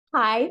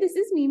Hi, this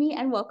is Mimi,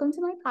 and welcome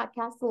to my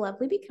podcast, The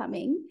Lovely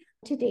Becoming.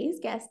 Today's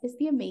guest is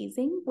the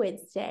amazing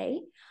Wednesdae.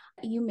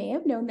 You may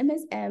have known them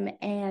as M,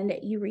 and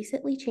you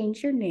recently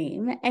changed your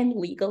name, and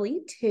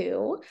legally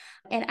too.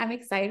 And I'm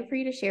excited for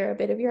you to share a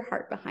bit of your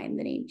heart behind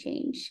the name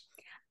change.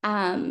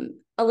 A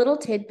little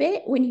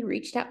tidbit, when you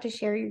reached out to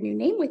share your new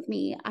name with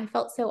me, I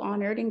felt so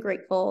honored and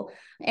grateful.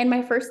 And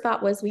my first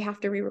thought was, we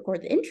have to re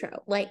record the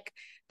intro. Like,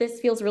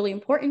 this feels really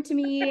important to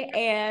me.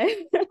 And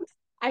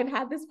I've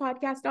had this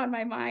podcast on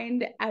my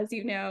mind, as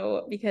you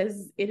know,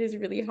 because it is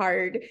really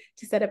hard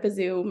to set up a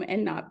Zoom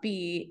and not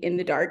be in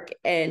the dark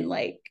and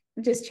like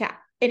just chat.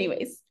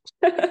 Anyways,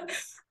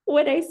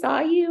 when I saw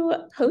you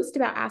post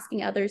about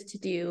asking others to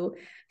do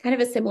kind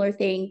of a similar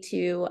thing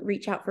to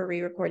reach out for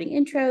re recording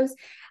intros,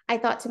 I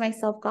thought to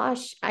myself,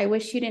 gosh, I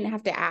wish you didn't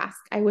have to ask.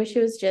 I wish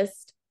it was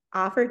just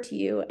offered to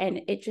you.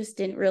 And it just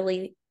didn't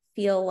really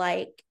feel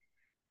like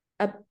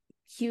a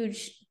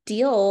huge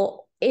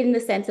deal in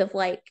the sense of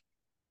like,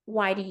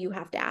 why do you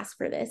have to ask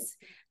for this?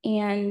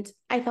 And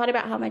I thought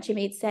about how much it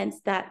made sense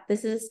that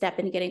this is a step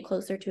in getting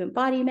closer to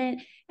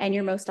embodiment and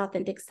your most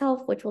authentic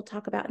self, which we'll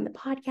talk about in the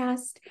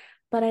podcast.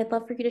 But I'd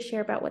love for you to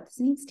share about what this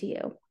means to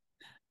you.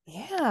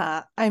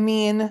 Yeah,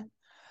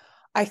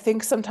 I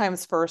think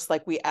sometimes first,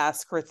 like we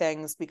ask for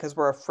things because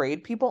we're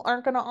afraid people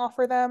aren't going to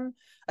offer them.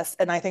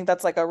 And I think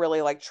that's like a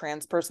really like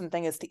trans person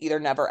thing is to either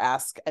never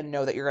ask and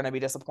know that you're going to be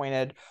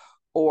disappointed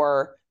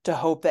or to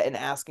hope that in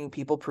asking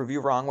people prove you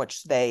wrong,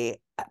 which they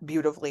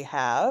beautifully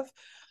have.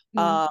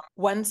 Mm.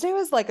 Wednesday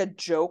was like a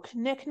joke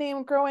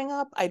nickname growing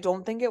up. I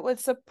don't think it would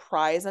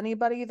surprise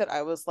anybody that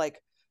I was like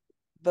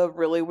the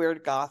really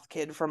weird goth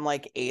kid from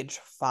like age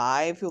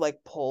 5 who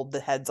like pulled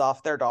the heads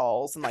off their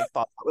dolls and like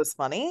thought that was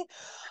funny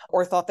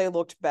or thought they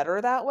looked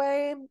better that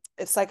way.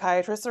 If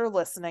psychiatrists are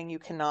listening, you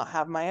cannot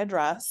have my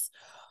address.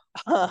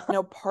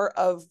 Part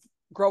of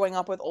growing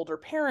up with older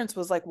parents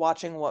was like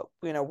watching what,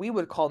 we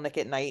would call Nick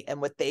at Night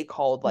and what they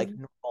called like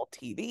Mm. normal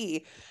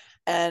TV.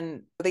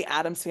 And the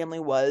Addams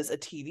Family was a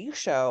TV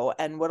show.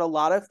 And what a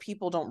lot of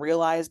people don't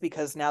realize,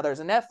 because now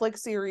there's a Netflix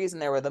series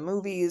and there were the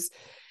movies,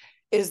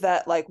 is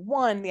that like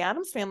one, the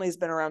Addams Family has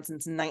been around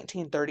since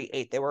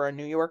 1938. They were a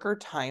New Yorker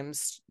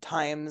Times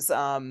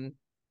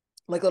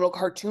like little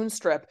cartoon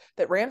strip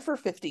that ran for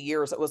 50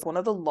 years. It was one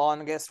of the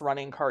longest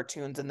running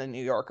cartoons in the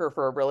New Yorker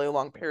for a really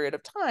long period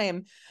of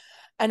time.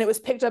 And it was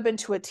picked up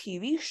into a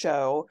TV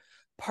show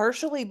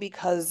partially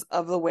because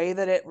of the way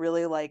that it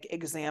really like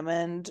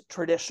examined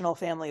traditional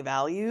family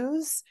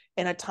values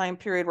in a time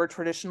period where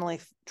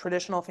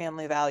traditional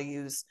family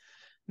values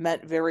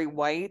meant very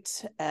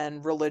white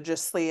and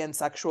religiously and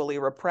sexually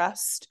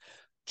repressed.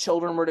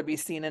 Children were to be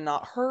seen and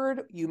not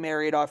heard. You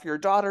married off your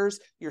daughters.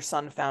 Your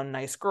son found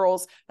nice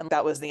girls. And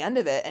that was the end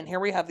of it. And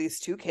here we have these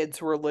two kids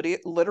who are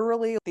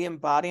literally the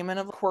embodiment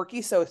of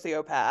quirky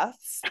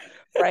sociopaths,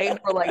 right?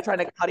 We're like trying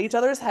to cut each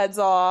other's heads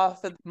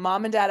off. And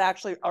mom and dad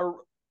actually are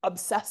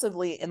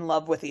obsessively in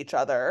love with each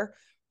other,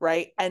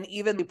 right? And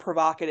even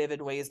provocative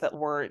in ways that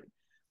weren't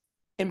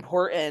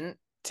important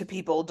to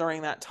people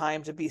during that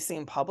time to be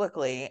seen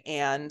publicly.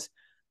 And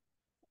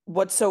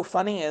what's so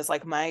funny is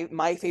like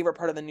my favorite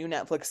part of the new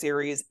Netflix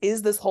series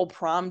is this whole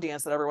prom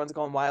dance that everyone's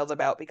going wild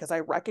about, because I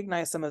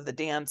recognize some of the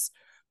dance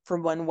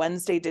from when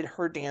Wednesday did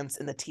her dance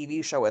in the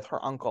TV show with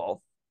her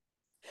uncle.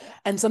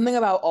 And something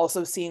about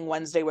also seeing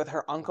Wednesday with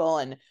her uncle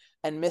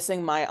and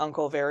missing my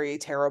uncle very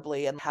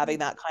terribly and having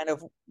that kind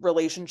of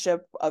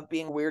relationship of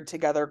being weird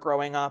together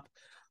growing up,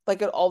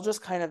 like it all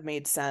just kind of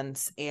made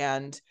sense.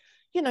 And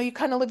you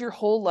kind of live your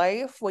whole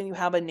life when you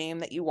have a name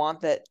that you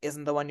want that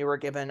isn't the one you were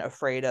given,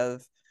 afraid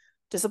of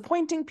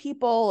disappointing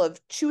people, of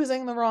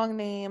choosing the wrong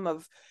name,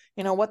 of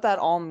what that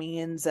all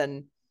means.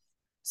 And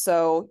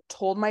so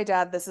told my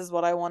dad this is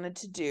what I wanted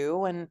to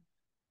do, and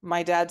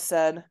my dad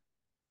said,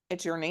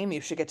 it's your name, you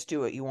should get to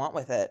do what you want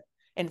with it.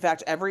 In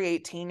fact, every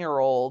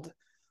 18-year-old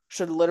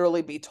should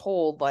literally be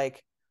told,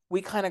 like,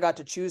 we kind of got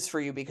to choose for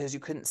you because you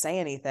couldn't say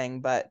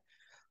anything, but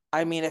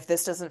I mean, if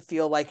this doesn't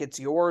feel like it's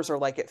yours or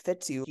like it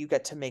fits you, you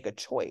get to make a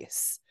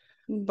choice.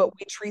 But Mm.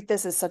 we treat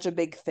this as such a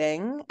big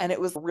thing. And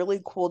it was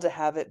really cool to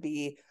have it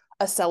be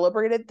a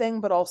celebrated thing,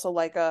 but also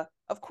like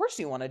of course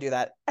you want to do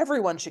that.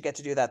 Everyone should get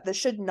to do that. This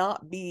should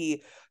not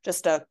be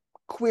just a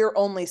queer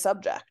only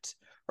subject,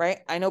 right?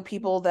 I know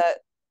people that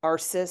are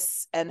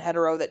cis and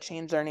hetero that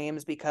change their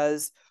names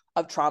because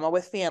of trauma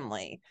with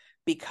family,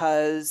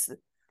 because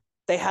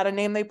they had a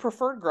name they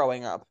preferred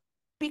growing up,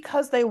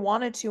 because they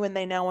wanted to and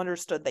they now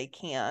understood they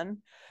can.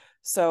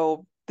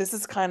 So this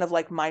is kind of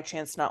like my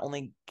chance to not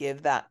only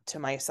give that to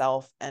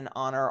myself and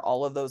honor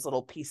all of those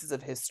little pieces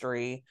of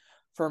history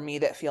for me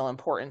that feel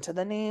important to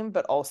the name,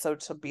 but also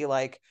to be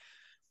like,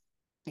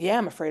 yeah,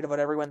 I'm afraid of what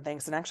everyone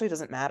thinks. And actually, it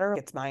doesn't matter.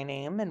 It's my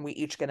name, and we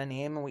each get a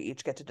name, and we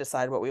each get to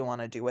decide what we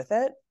want to do with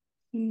it.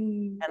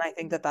 Mm. And I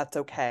think that that's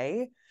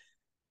okay.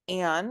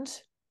 And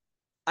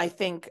I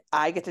think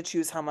I get to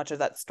choose how much of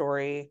that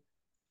story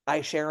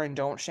I share and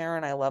don't share.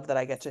 And I love that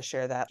I get to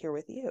share that here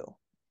with you.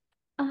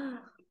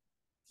 Ah,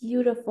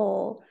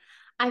 beautiful.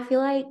 I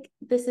feel like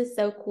this is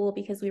so cool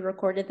because we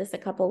recorded this a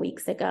couple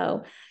weeks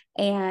ago.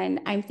 And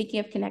I'm thinking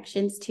of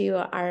connections to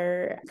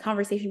our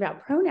conversation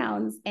about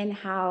pronouns and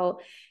how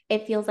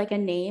it feels like a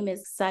name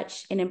is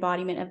such an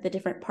embodiment of the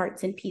different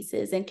parts and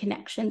pieces and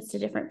connections to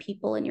different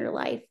people in your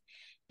life.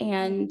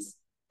 And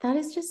that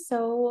is just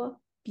so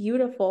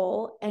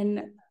beautiful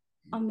and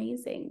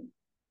amazing.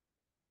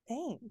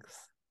 Thanks.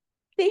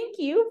 Thank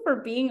you for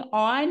being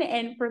on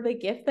and for the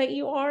gift that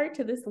you are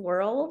to this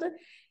world.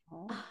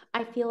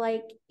 I feel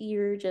like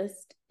you're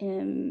just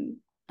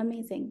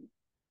amazing.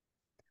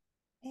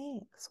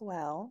 Thanks.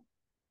 Well,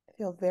 I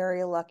feel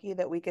very lucky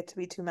that we get to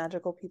be two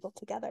magical people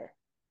together.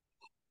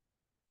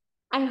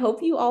 I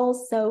hope you all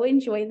so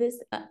enjoy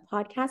this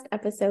podcast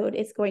episode.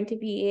 It's going to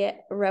be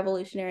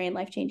revolutionary and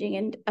life changing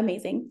and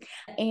amazing.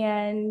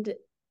 And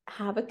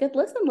have a good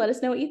listen. Let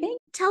us know what you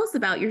think. Tell us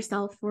about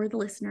yourself for the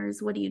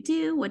listeners. What do you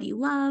do? What do you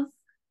love?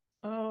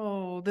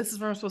 Oh, this is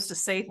where I'm supposed to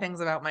say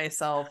things about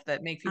myself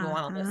that make people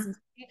want to listen to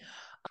me.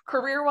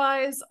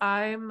 Career-wise,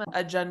 I'm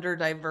a gender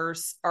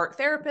diverse art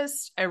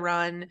therapist. I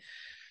run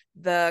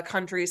the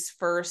country's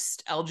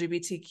first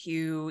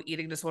LGBTQ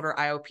eating disorder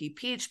IOP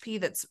PHP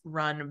that's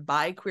run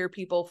by queer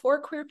people for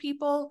queer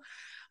people.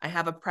 I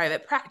have a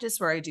private practice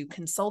where I do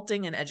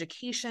consulting and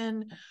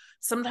education.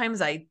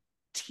 Sometimes I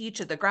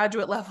teach at the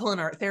graduate level in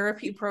art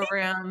therapy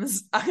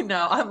programs. I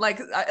know, I'm like,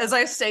 as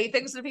I say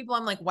things to people,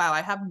 I'm like, wow,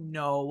 I have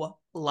no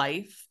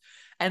life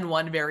and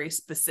one very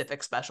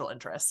specific special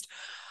interest.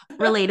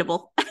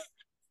 Relatable.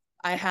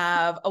 I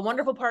have a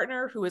wonderful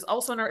partner who is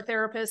also an art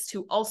therapist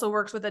who also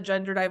works with a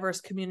gender diverse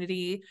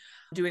community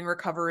doing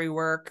recovery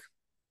work.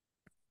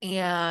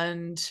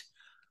 And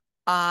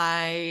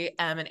I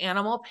am an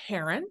animal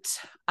parent.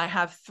 I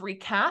have 3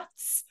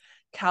 cats,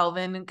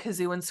 Calvin,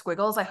 Kazoo, and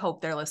Squiggles. I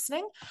hope they're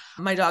listening.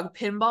 My dog,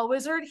 Pinball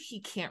Wizard, he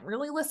can't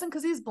really listen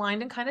because he's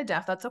blind and kind of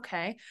deaf. That's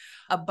okay.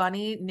 A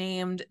bunny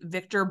named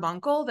Victor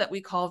Bunkle that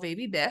we call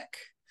Baby Bick.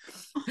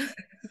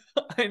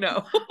 I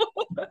know.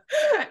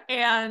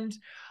 And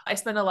I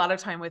spend a lot of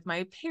time with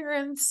my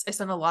parents. I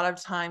spend a lot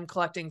of time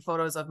collecting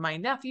photos of my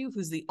nephew,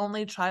 who's the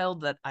only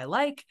child that I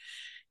like,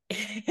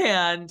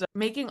 and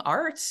making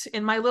art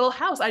in my little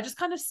house. I just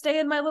kind of stay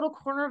in my little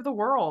corner of the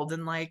world.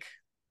 And like,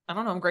 I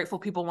don't know, I'm grateful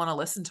people want to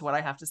listen to what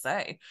I have to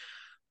say.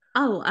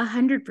 Oh,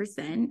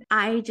 100%.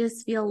 I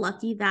just feel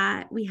lucky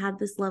that we had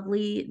this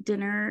lovely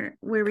dinner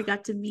where we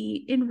got to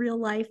meet in real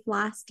life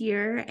last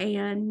year.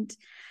 And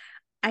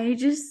I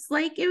just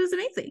like, it was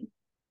amazing.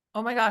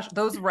 Oh my gosh,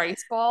 those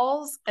rice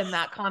balls and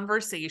that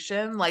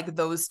conversation, like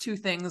those 2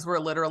 things were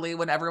literally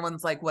when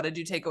everyone's like, what did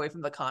you take away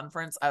from the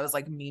conference? I was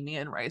like, Mimi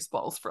and rice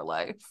balls for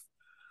life.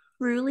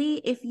 Truly,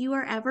 if you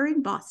are ever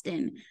in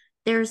Boston,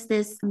 there's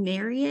this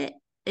Marriott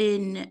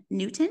in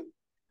Newton,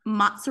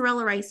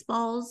 mozzarella rice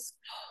balls,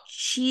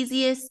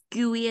 cheesiest,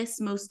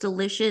 gooeyest, most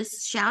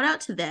delicious. Shout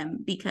out to them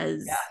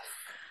because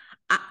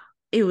I,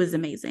 it was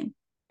amazing.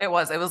 It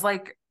was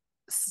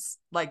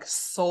like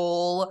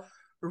soul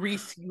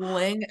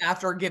refueling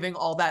after giving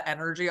all that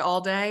energy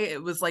all day.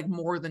 It was like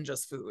more than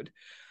just food.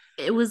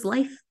 It was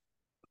life.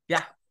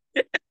 Yeah,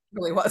 it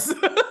really was.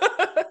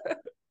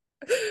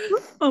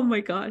 Oh my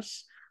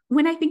gosh.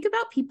 When I think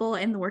about people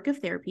and the work of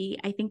therapy,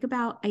 I think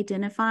about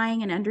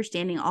identifying and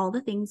understanding all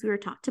the things we were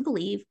taught to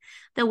believe,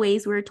 the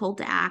ways we were told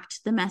to act,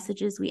 the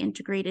messages we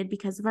integrated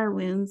because of our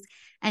wounds,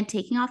 and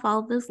taking off all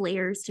of those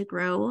layers to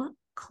grow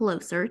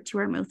closer to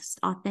our most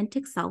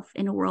authentic self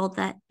in a world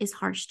that is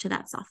harsh to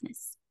that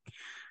softness.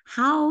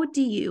 How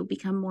do you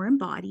become more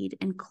embodied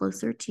and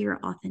closer to your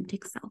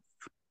authentic self?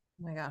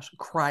 Oh my gosh,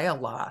 cry a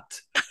lot.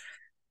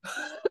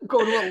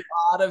 Go to a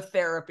lot of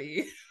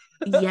therapy.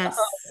 Yes.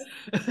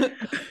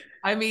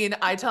 I mean,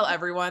 I tell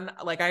everyone,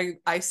 like,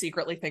 I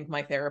secretly think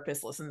my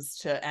therapist listens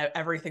to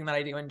everything that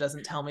I do and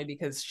doesn't tell me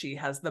because she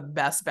has the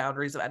best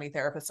boundaries of any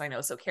therapist I know.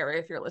 So, Carrie,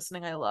 if you're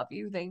listening, I love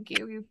you. Thank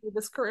you. You've made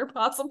this career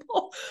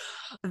possible.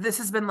 This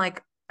has been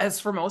like, as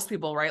for most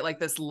people, right? Like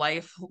this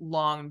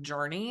lifelong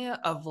journey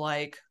of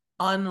like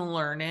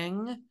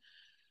unlearning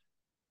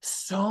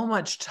so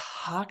much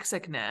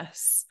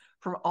toxicness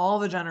from all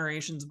the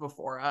generations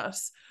before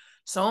us,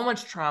 so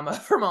much trauma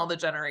from all the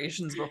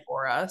generations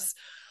before us.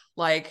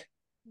 Like,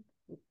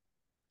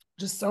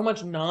 just so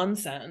much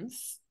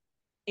nonsense.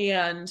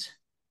 And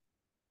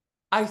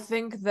I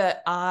think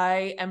that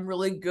I am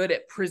really good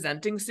at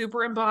presenting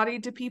super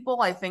embodied to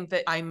people. I think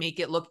that I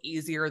make it look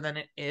easier than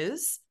it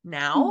is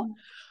now. Mm-hmm.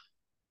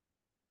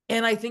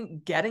 And I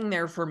think getting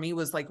there for me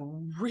was like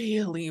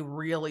really,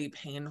 really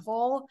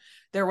painful.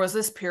 There was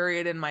this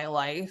period in my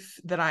life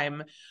that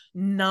I'm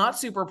not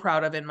super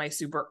proud of in my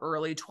super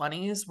early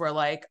 20s where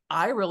like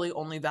I really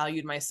only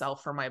valued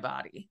myself for my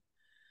body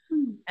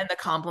and the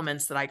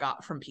compliments that I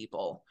got from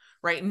people,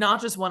 right?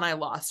 Not just when I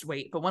lost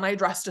weight, but when I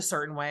dressed a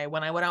certain way,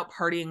 when I went out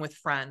partying with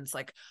friends,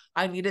 like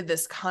I needed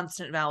this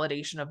constant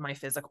validation of my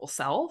physical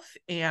self.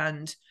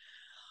 And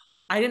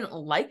I didn't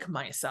like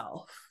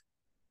myself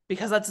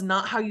because that's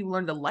not how you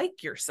learn to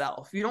like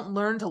yourself. You don't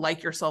learn to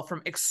like yourself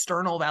from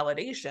external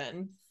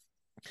validation.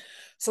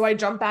 So I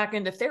jumped back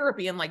into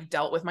therapy and like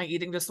dealt with my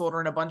eating disorder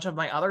and a bunch of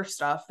my other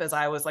stuff as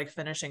I was like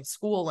finishing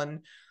school,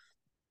 and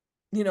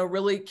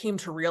really came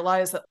to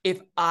realize that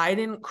if I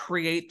didn't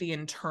create the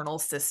internal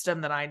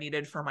system that I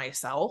needed for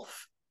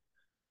myself,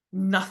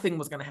 nothing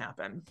was going to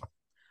happen.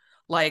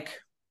 Like,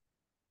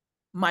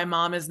 my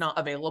mom is not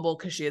available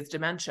because she has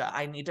dementia.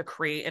 I need to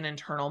create an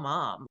internal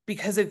mom,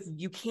 because if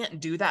you can't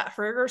do that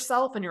for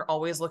yourself and you're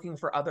always looking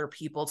for other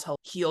people to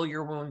heal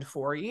your wound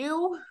for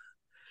you,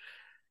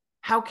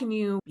 how can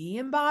you be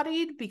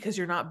embodied? Because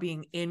you're not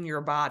being in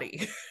your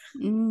body.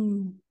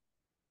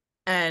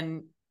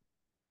 And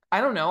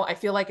I don't know. I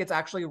feel like it's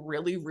actually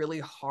really, really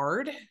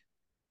hard.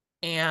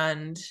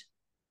 And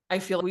I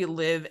feel we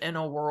live in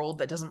a world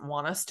that doesn't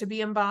want us to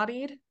be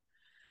embodied.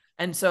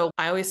 And so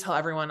I always tell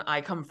everyone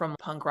I come from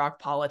punk rock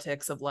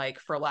politics of, like,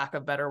 for lack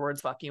of better words,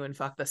 fuck you and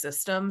fuck the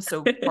system.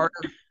 So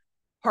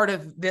part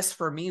of this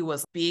for me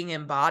was being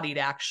embodied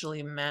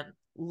actually meant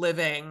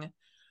living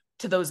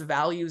to those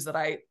values that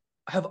I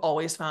have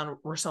always found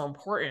were so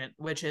important,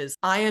 which is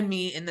I am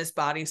me in this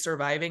body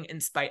surviving in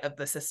spite of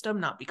the system,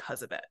 not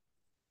because of it.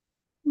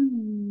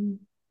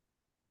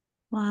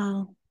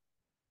 Wow.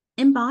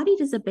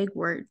 Embodied is a big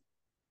word.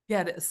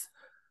 Yeah, it is.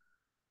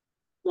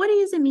 What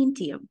does it mean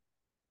to you?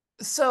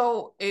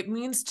 So it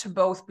means to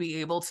both be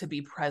able to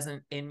be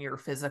present in your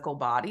physical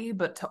body,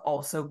 but to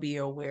also be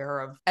aware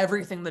of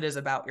everything that is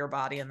about your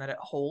body and that it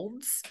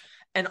holds.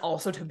 And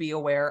also to be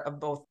aware of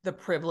both the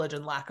privilege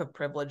and lack of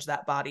privilege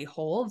that body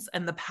holds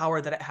and the power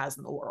that it has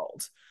in the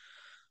world.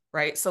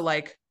 Right. So,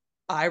 like,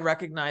 I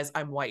recognize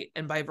I'm white,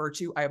 and by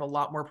virtue, I have a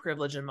lot more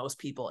privilege than most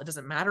people. It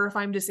doesn't matter if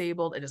I'm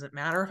disabled. It doesn't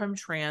matter if I'm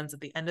trans.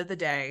 At the end of the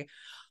day,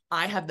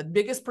 I have the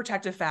biggest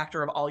protective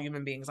factor of all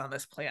human beings on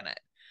this planet.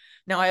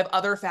 Now, I have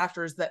other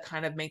factors that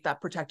kind of make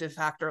that protective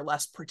factor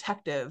less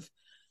protective,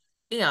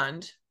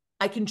 and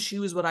I can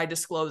choose what I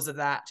disclose of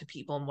that to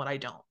people and what I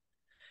don't.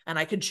 And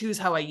I can choose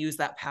how I use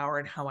that power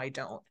and how I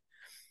don't.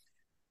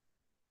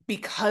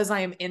 Because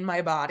I am in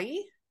my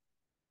body,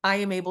 I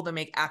am able to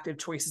make active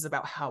choices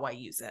about how I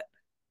use it.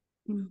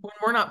 When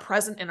we're not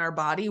present in our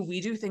body,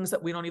 we do things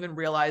that we don't even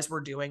realize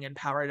we're doing in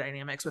power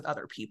dynamics with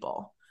other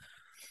people.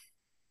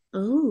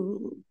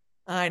 Oh,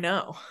 I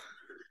know.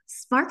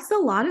 Sparks a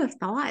lot of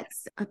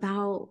thoughts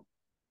about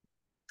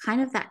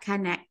kind of that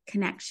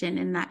connection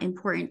and that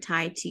important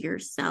tie to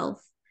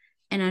yourself,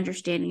 and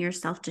understanding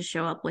yourself to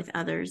show up with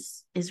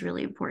others is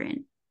really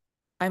important.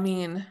 I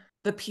mean,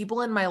 the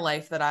people in my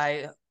life that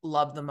I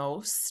love the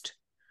most,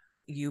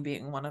 you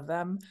being one of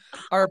them,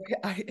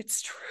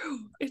 it's true.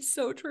 It's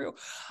so true.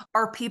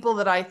 Are people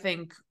that I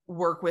think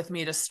work with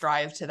me to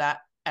strive to that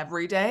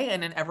every day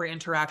and in every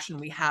interaction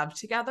we have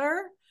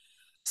together.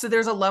 So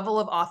there's a level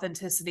of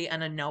authenticity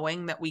and a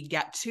knowing that we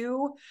get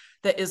to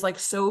that is like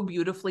so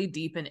beautifully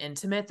deep and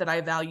intimate that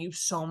I value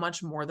so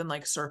much more than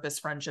like surface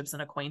friendships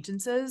and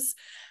acquaintances.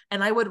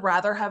 And I would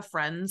rather have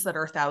friends that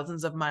are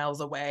thousands of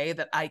miles away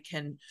that I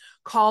can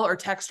call or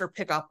text or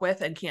pick up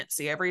with and can't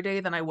see every day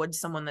than I would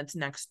someone that's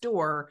next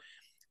door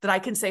that I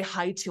can say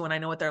hi to and I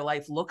know what their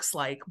life looks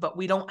like, but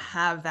we don't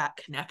have that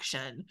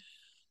connection.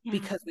 Yeah.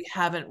 Because we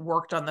haven't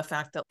worked on the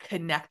fact that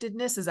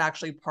connectedness is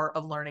actually part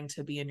of learning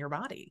to be in your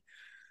body.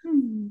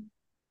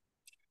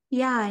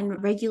 Yeah,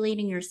 and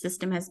regulating your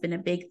system has been a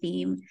big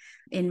theme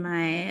in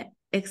my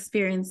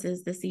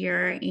experiences this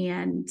year.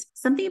 And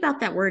something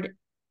about that word,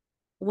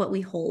 what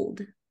we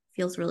hold,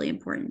 feels really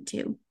important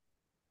too.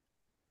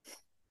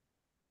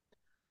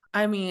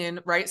 I mean,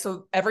 right?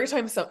 So every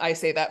time I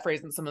say that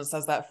phrase and someone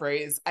says that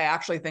phrase, I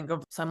actually think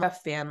of some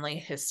family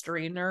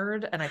history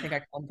nerd. And I think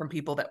I come from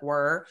people that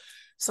were.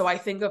 So I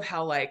think of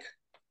how, like,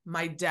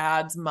 my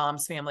dad's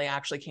mom's family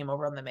actually came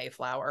over on the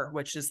Mayflower,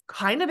 which is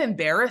kind of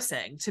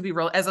embarrassing to be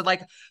real. As a,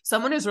 like,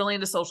 someone who's really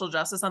into social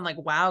justice, I'm like,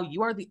 wow,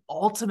 you are the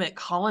ultimate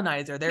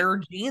colonizer. There are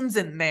genes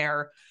in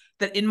there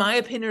that, in my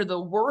opinion, are the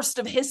worst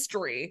of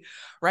history,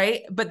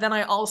 right? But then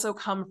I also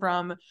come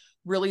from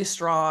really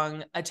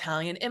strong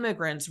Italian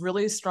immigrants,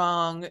 really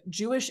strong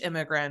Jewish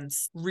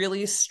immigrants,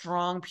 really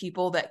strong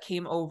people that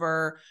came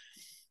over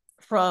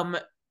from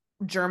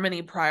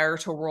Germany prior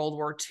to World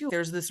War II.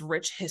 There's this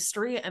rich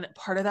history, and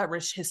part of that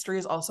rich history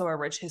is also a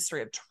rich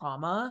history of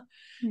trauma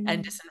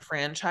and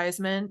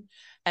disenfranchisement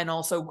and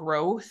also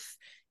growth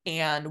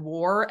and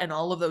war and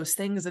all of those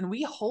things. And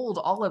we hold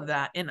all of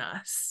that in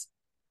us.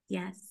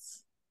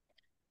 Yes.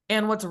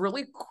 And what's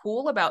really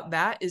cool about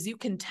that is you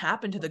can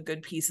tap into the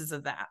good pieces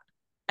of that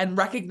and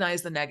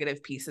recognize the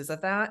negative pieces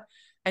of that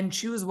and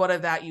choose what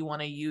of that you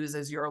want to use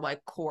as your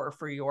like core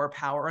for your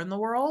power in the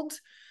world.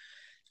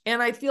 And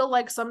I feel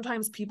like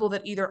sometimes people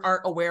that either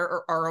aren't aware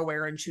or are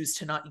aware and choose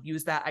to not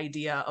use that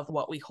idea of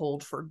what we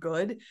hold for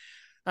good,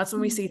 that's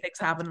when we see things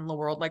happen in the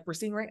world like we're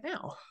seeing right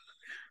now.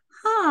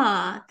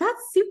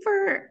 That's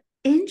super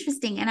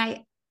interesting. And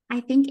I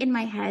think in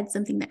my head,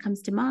 something that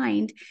comes to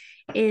mind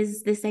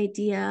is this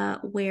idea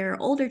where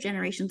older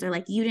generations are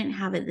like, you didn't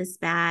have it this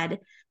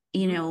bad,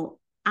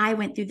 I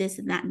went through this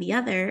and that and the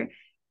other,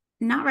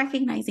 not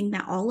recognizing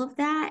that all of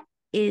that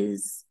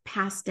is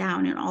passed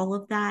down and all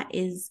of that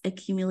is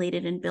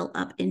accumulated and built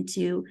up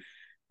into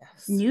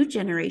Yes. new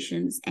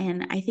generations.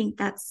 And I think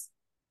that's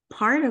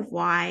part of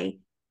why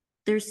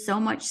there's so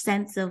much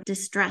sense of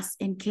distress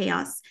and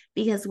chaos,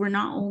 because we're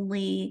not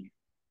only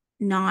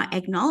not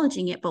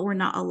acknowledging it, but we're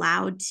not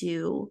allowed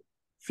to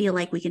feel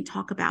like we can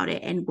talk about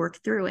it and work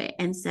through it.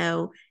 And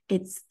so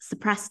it's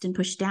suppressed and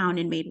pushed down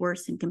and made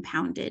worse and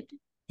compounded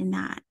in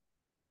that.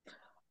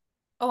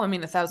 Oh, I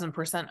mean,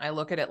 1,000%. I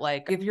look at it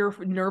like if your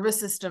nervous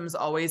system's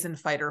always in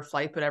fight or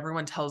flight, but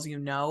everyone tells you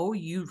no,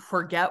 you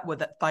forget what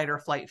that fight or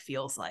flight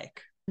feels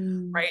like,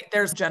 right?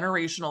 There's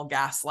generational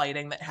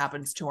gaslighting that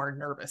happens to our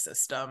nervous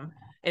system,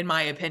 in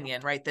my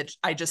opinion, right? That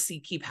I just see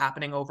keep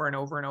happening over and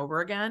over and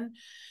over again.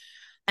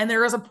 And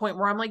there is a point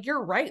where I'm like,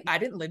 you're right. I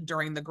didn't live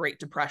during the Great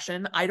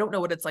Depression. I don't know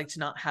what it's like to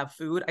not have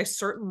food. I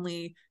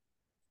certainly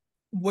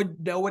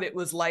would know what it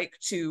was like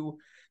to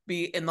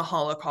be in the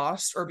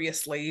Holocaust or be a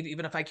slave,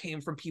 even if I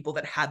came from people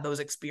that had those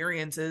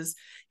experiences.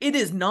 It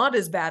is not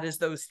as bad as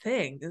those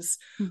things.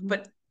 Mm-hmm.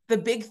 But the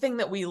big thing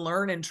that we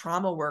learn in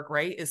trauma work,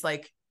 right, is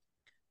like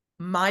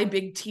my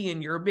big T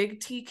and your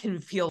big T can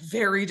feel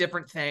very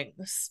different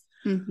things.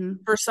 Mm-hmm.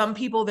 For some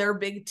people, their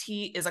big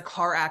T is a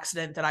car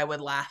accident that I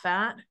would laugh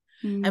at.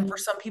 Mm-hmm. And for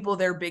some people,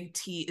 their big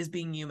T is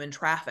being human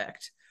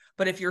trafficked.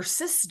 But if your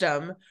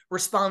system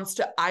responds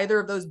to either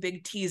of those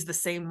big T's the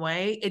same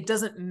way, it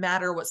doesn't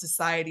matter what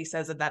society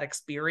says of that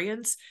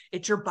experience.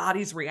 It's your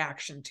body's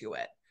reaction to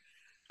it.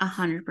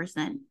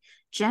 100%.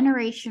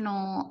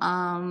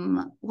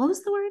 Generational, what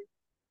was the word?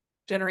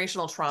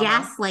 Generational trauma.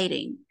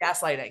 Gaslighting.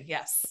 Gaslighting,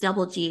 yes.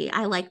 Double G.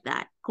 I like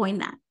that. Coin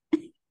that.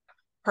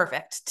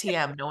 Perfect.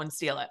 TM, no one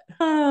steal it.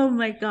 Oh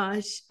my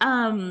gosh.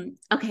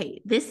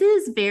 Okay, this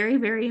is very,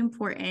 very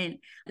important.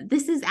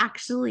 This is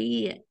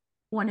actually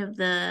one of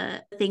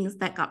the things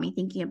that got me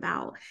thinking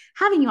about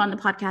having you on the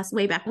podcast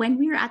way back when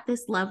we were at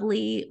this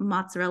lovely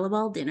mozzarella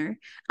ball dinner.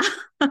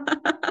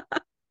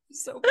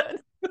 So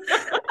good.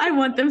 I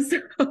want them so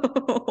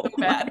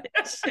bad.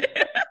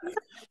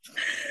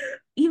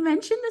 You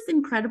mentioned this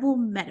incredible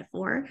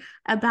metaphor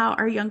about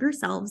our younger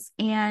selves,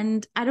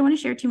 and I don't want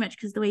to share too much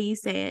because the way you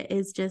say it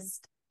is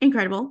just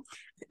incredible.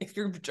 If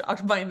you're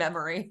jogged my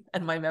memory,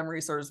 and my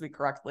memory serves me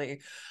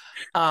correctly,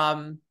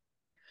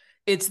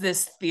 it's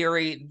this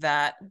theory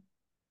that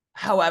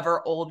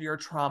however old your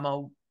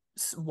trauma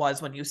was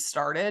when you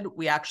started,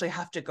 we actually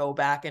have to go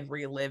back and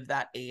relive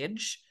that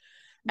age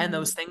and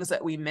those things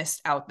that we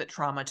missed out that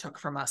trauma took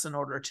from us in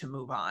order to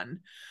move on.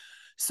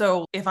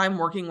 So if I'm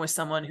working with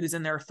someone who's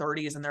in their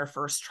 30s and their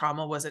first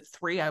trauma was at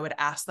 3, I would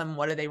ask them,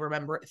 what do they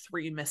remember at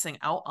 3 missing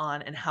out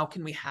on? And how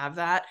can we have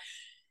that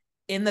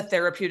in the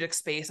therapeutic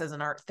space as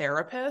an art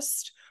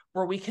therapist,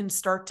 where we can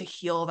start to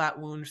heal that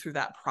wound through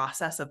that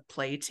process of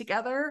play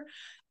together,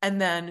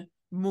 and then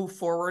move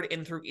forward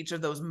in through each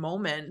of those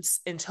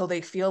moments until they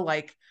feel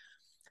like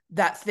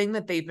that thing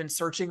that they've been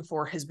searching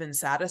for has been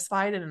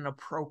satisfied in an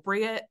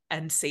appropriate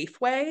and safe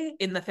way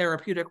in the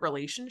therapeutic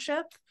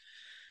relationship.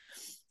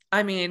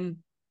 I mean,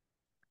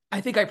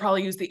 I think I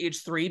probably used the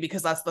age 3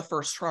 because that's the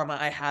first trauma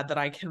I had that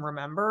I can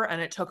remember.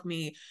 And it took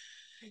me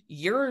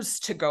years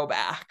to go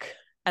back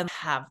and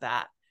have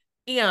that.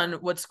 And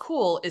what's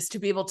cool is to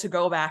be able to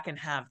go back and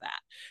have that.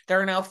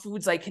 There are now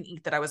foods I can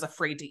eat that I was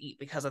afraid to eat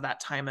because of that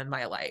time in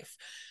my life.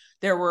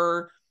 There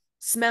were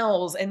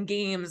smells and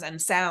games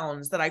and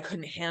sounds that I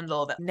couldn't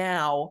handle that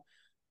now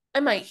I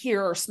might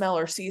hear or smell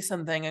or see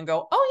something and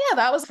go, oh yeah,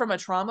 that was from a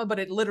trauma, but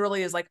it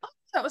literally is like, oh,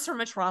 that was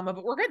from a trauma,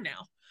 but we're good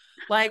now.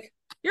 Like,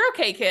 you're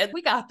okay, kid.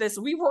 We got this.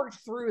 We worked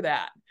through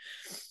that.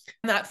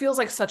 And that feels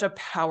like such a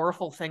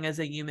powerful thing as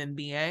a human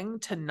being,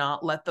 to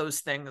not let those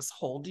things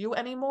hold you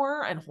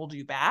anymore and hold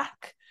you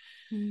back.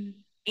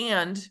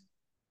 And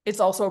it's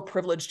also a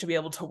privilege to be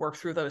able to work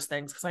through those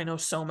things, because I know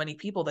so many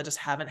people that just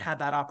haven't had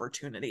that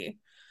opportunity.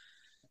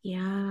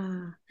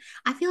 Yeah.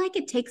 I feel like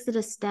it takes it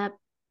a step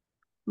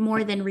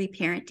more than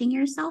reparenting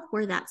yourself,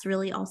 where that's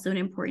really also an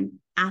important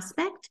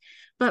aspect,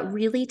 but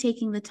really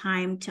taking the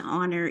time to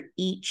honor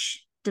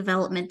each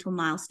developmental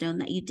milestone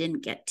that you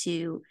didn't get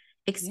to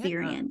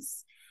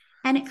experience.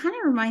 Yeah. And it kind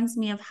of reminds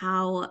me of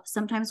how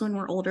sometimes when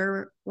we're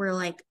older, we're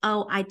like,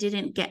 oh, I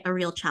didn't get a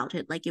real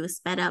childhood. Like, it was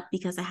sped up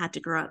because I had to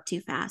grow up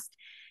too fast.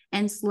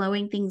 And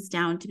slowing things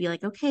down to be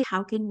like, okay,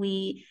 how can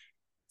we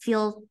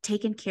feel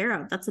taken care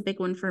of? That's a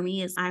big one for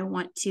me, is I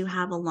want to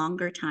have a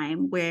longer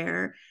time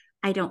where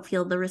I don't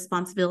feel the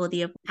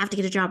responsibility of I have to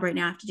get a job right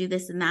now, I have to do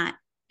this and that,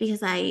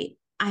 because I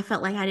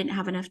felt like I didn't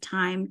have enough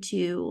time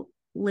to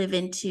live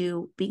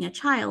into being a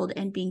child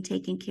and being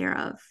taken care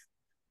of.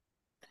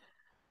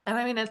 And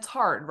I mean, it's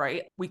hard,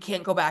 right? We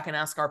can't go back and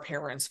ask our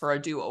parents for a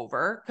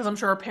do-over, because I'm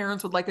sure our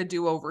parents would like a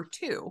do-over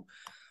too.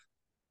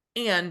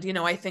 And, you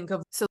know, I think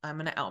of, so I'm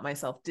going to out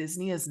myself,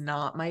 Disney is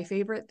not my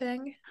favorite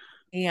thing.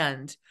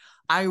 And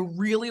I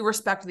really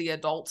respect the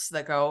adults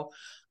that go,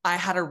 I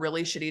had a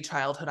really shitty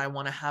childhood, I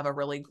want to have a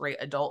really great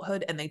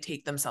adulthood, and they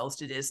take themselves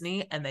to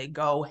Disney and they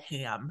go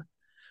ham.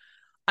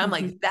 I'm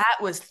like, that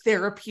was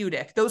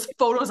therapeutic. Those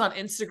photos on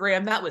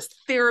Instagram, that was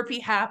therapy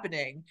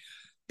happening,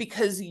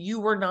 because you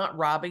were not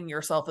robbing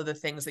yourself of the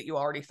things that you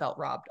already felt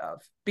robbed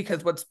of.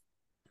 Because what's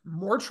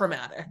more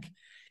traumatic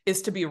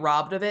is to be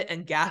robbed of it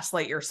and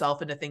gaslight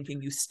yourself into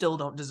thinking you still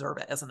don't deserve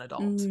it as an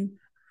adult.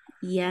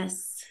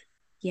 Yes.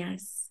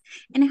 Yes.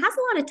 And it has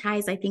a lot of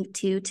ties, I think,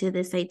 too, to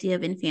this idea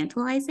of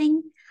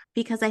infantilizing,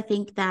 because I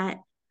think that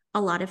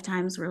a lot of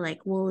times we're like,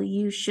 well,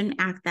 you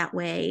shouldn't act that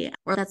way,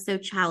 or that's so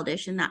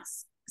childish. And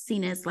that's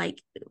seen as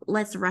like,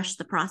 let's rush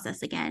the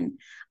process again.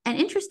 And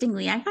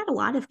interestingly, I had a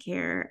lot of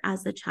care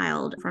as a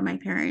child from my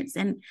parents.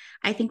 And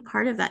I think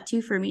part of that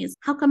too for me is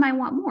how come I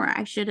want more?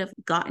 I should have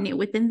gotten it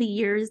within the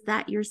years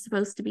that you're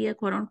supposed to be a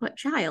quote unquote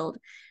child.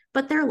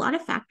 But there are a lot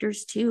of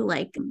factors too,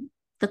 like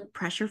the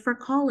pressure for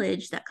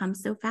college that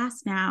comes so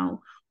fast now,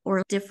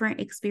 or different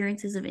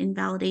experiences of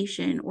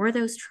invalidation, or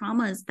those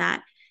traumas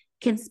that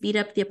can speed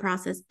up the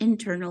process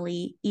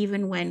internally,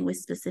 even when with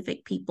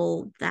specific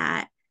people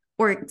that,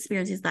 or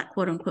experiences that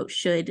quote unquote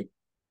should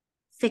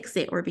fix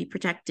it or be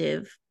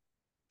protective,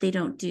 they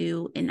don't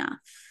do enough.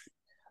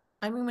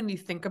 I mean, when you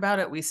think about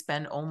it, we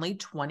spend only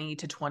 20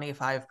 to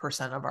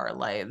 25% of our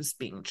lives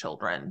being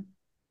children.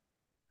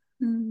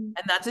 And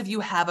that's if you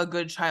have a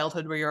good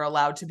childhood where you're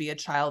allowed to be a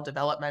child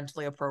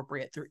developmentally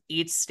appropriate through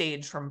each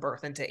stage from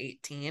birth into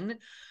 18.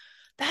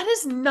 That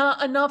is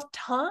not enough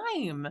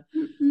time.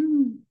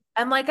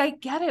 And like, I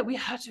get it. We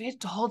have to be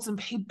adults and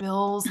pay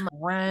bills and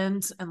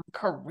rent and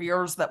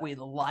careers that we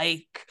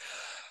like.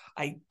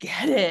 I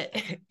get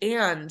it.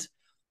 And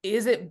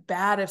is it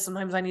bad if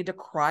sometimes I need to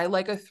cry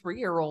like a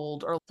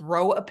 3-year-old or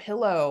throw a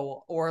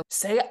pillow or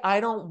say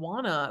I don't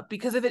wanna?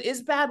 Because if it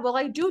is bad, well,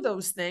 I do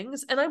those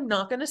things and I'm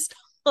not going to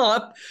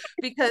stop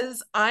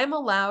because I'm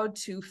allowed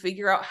to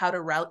figure out how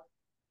to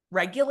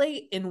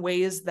regulate in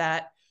ways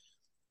that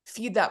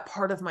feed that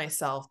part of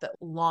myself that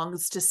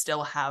longs to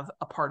still have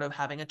a part of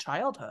having a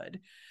childhood.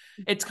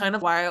 It's kind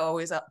of why I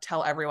always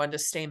tell everyone to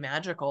stay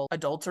magical.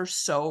 Adults are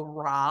so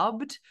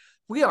robbed.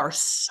 We are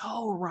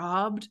so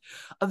robbed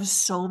of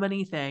so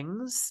many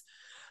things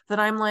that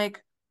I'm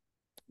like,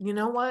 you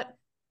know what?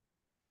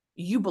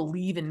 You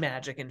believe in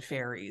magic and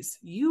fairies.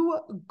 You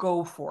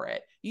go for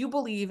it. You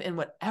believe in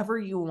whatever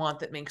you want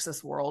that makes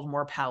this world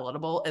more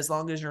palatable, as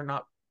long as you're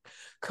not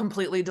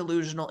completely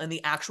delusional in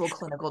the actual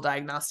clinical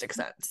diagnostic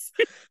sense.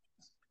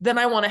 Then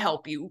I want to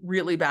help you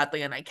really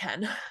badly, and I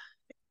can.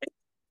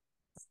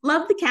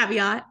 Love the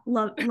caveat.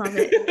 Love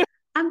it.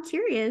 I'm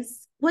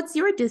curious, what's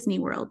your Disney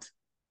World?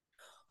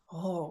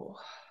 Oh,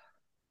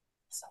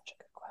 such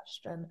a good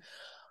question.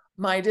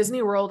 My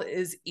Disney World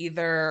is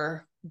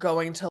either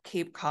going to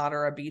Cape Cod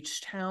or a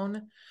beach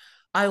town.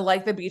 I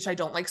like the beach. I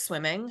don't like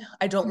swimming.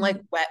 I don't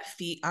like wet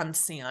feet on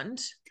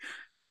sand.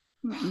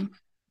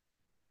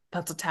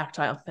 That's a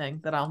tactile thing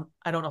that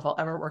I don't know if I'll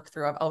ever work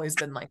through. I've always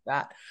been like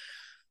that.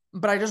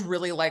 But I just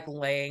really like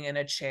laying in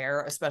a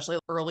chair, especially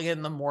early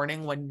in the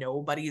morning when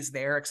nobody's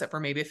there except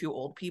for maybe a few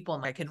old people,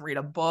 and I can read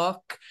a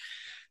book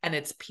and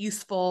it's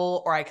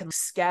peaceful, or I can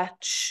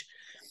sketch.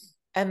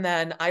 And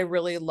then I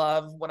really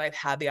love when I've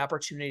had the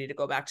opportunity to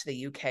go back to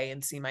the UK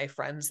and see my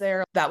friends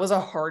there. That was a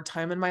hard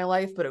time in my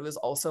life, but it was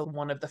also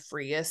one of the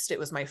freest. It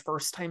was my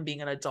first time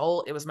being an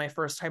adult. It was my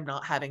first time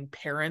not having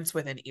parents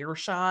within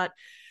earshot.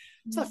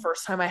 It's the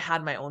first time I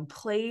had my own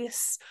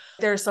place.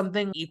 There's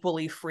something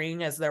equally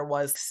freeing as there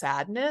was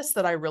sadness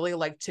that I really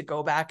like to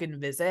go back and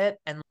visit.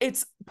 And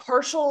it's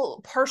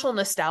partial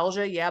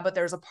nostalgia, yeah, but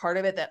there's a part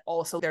of it that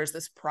also there's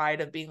this pride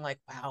of being like,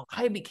 wow,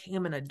 I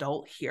became an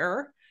adult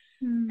here.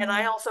 And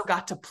I also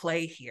got to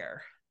play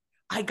here.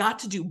 I got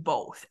to do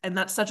both. And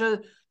that's such a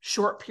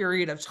short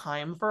period of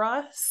time for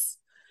us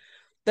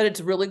that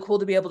it's really cool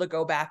to be able to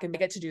go back and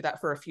get to do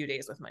that for a few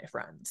days with my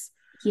friends.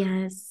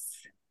 Yes.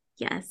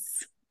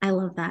 Yes. I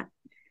love that.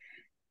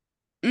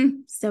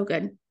 So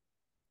good.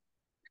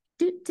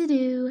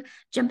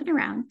 Jumping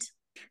around.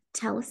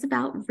 Tell us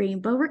about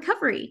Rainbow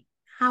Recovery.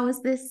 How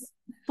is this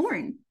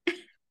born?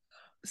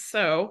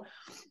 So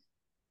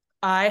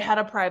I had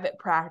a private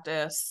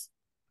practice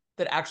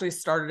that actually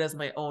started as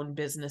my own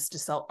business to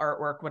sell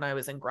artwork when I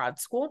was in grad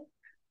school.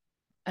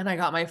 And I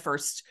got my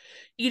first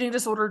eating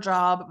disorder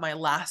job my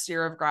last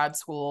year of grad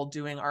school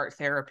doing art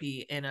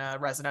therapy in a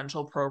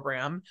residential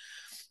program.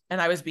 And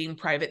I was being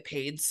private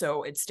paid,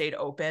 so it stayed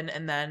open.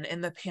 And then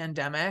in the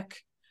pandemic,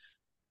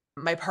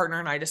 my partner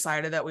and I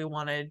decided that we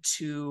wanted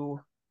to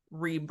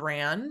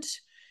rebrand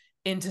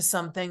into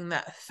something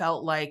that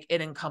felt like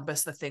it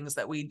encompassed the things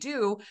that we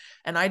do.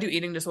 And I do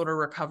eating disorder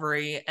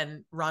recovery,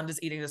 and Rhonda's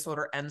eating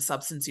disorder and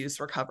substance use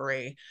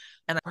recovery.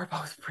 And we're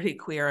both pretty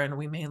queer, and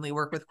we mainly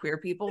work with queer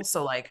people.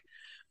 So like,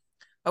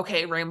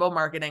 okay, rainbow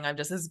marketing, I'm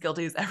just as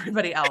guilty as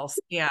everybody else.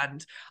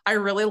 And I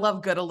really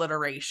love good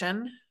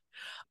alliteration.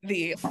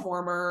 The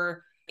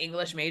former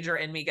English major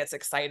in me gets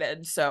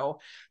excited. So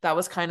that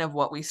was kind of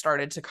what we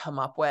started to come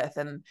up with.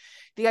 And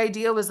the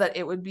idea was that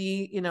it would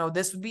be,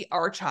 this would be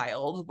our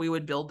child. We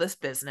would build this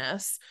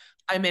business.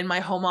 I'm in my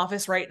home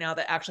office right now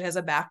that actually has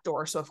a back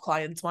door. So if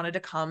clients wanted to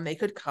come, they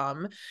could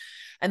come.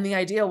 And the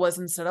idea was,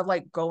 instead of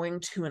like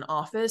going to an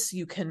office,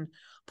 you can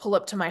pull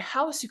up to my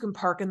house, you can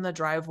park in the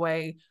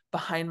driveway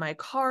behind my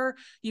car,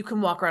 you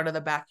can walk around to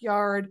the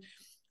backyard.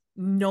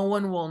 No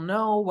one will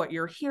know what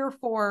you're here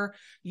for.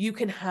 You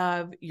can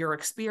have your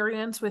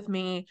experience with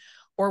me.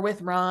 or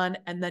with Ron,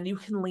 and then you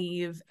can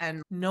leave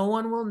and no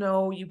one will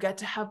know. You get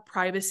to have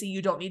privacy.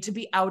 You don't need to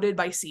be outed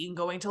by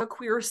going to a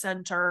queer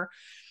center.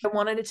 I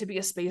wanted it to be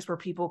a space where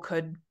people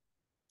could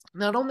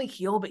not only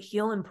heal, but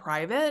heal in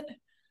private.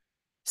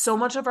 So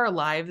much of our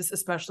lives,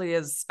 especially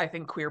as I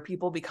think queer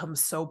people become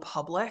so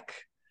public,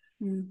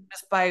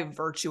 just by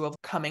virtue of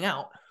coming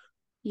out.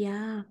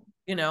 Yeah.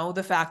 You know,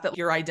 the fact that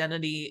your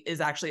identity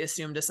is actually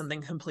assumed as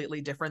something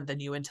completely different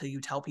than you until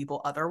you tell people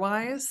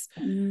otherwise.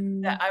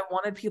 That I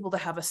wanted people to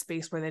have a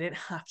space where they didn't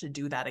have to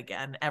do that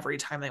again every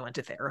time they went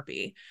to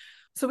therapy.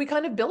 So we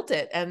kind of built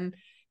it, and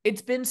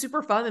it's been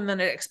super fun. And then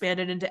it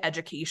expanded into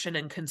education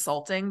and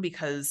consulting,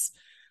 because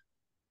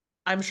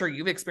I'm sure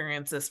you've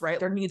experienced this, right?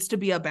 There needs to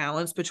be a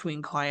balance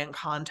between client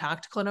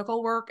contact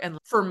clinical work and,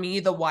 for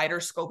me, the wider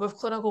scope of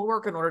clinical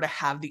work in order to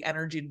have the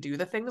energy to do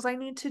the things I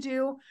need to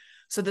do.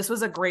 So this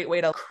was a great way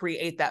to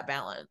create that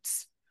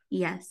balance.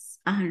 Yes,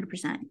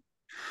 100%.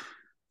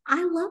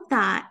 I love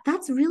that.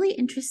 That's really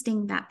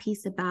interesting, that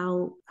piece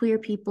about queer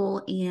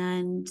people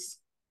and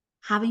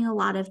having a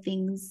lot of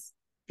things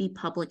be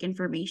public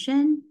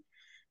information.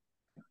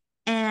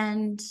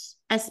 And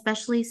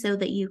especially so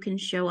that you can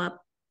show up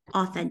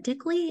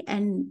authentically,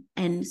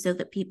 and so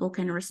that people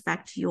can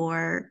respect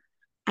your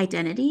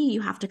identity,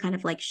 you have to kind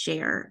of like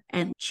share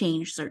and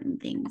change certain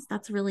things.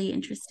 That's really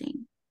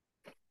interesting.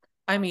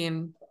 I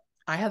mean,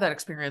 I had that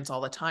experience all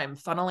the time.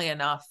 Funnily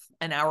enough,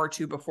 an hour or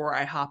two before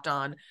I hopped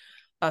on,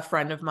 a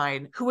friend of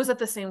mine who was at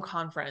the same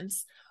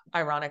conference,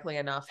 ironically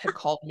enough, had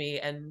called me,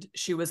 and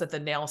she was at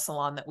the nail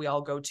salon that we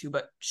all go to,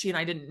 but she and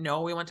I didn't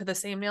know we went to the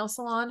same nail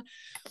salon.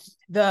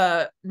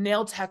 The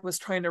nail tech was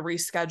trying to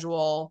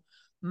reschedule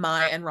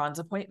my and Ron's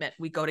appointment.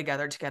 We go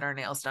together to get our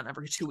nails done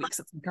every 2 weeks.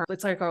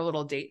 It's like our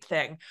little date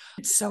thing.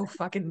 It's so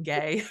fucking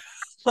gay.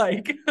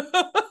 Like,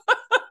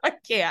 I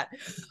can't.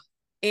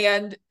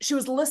 And she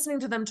was listening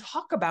to them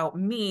talk about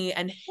me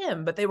and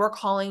him, but they were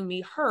calling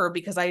me her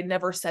because I had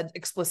never said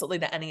explicitly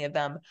to any of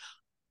them,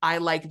 I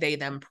like they,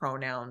 them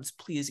pronouns.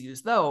 Please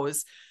use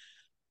those.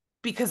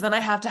 Because then I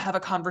have to have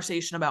a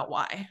conversation about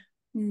why.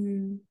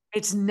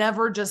 It's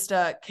never just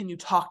a, can you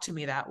talk to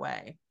me that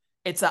way?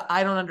 It's a,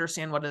 I don't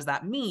understand. What does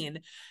that mean?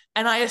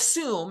 And I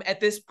assume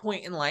at this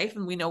point in life,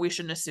 and we know we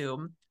shouldn't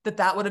assume, that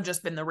that would have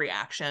just been the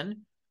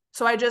reaction.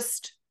 So I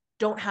just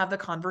don't have the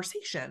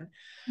conversation.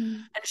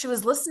 And she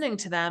was listening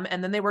to them,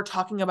 and then they were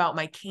talking about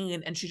my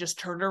cane, and she just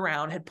turned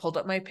around, had pulled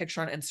up my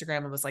picture on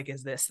Instagram, and was like,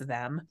 is this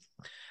them?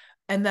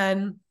 And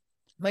then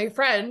my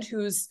friend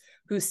who's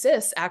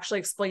cis actually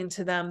explained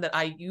to them that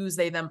I use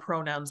they, them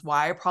pronouns,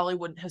 why I probably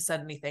wouldn't have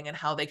said anything, and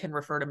how they can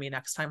refer to me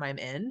next time I'm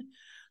in.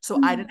 So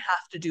I didn't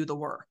have to do the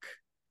work.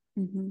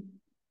 And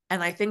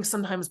I think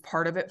sometimes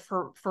part of it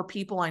for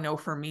people, I know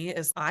for me,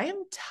 is I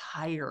am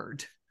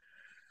tired.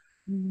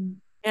 And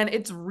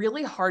it's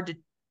really hard to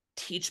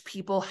teach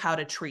people how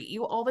to treat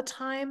you all the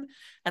time.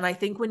 And I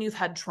think when you've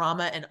had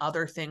trauma and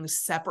other things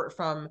separate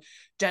from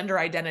gender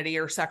identity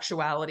or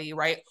sexuality,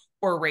 right,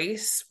 or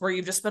race, where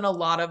you've just spent a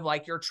lot of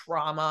like your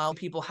trauma,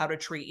 people how to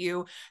treat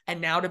you,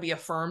 and now to be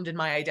affirmed in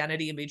my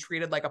identity and be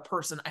treated like a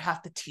person, I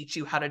have to teach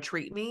you how to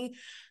treat me.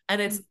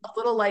 And it's a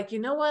little like, you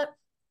know what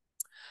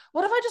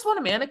if I just want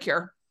a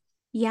manicure?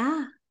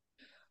 Yeah.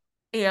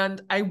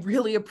 And I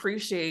really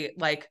appreciate,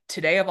 like,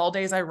 today of all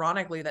days,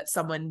 ironically, that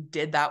someone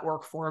did that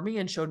work for me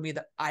and showed me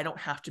that I don't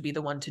have to be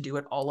the one to do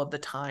it all of the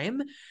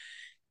time.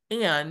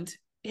 And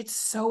it's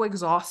so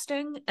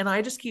exhausting. And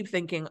I just keep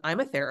thinking, I'm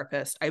a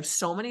therapist. I have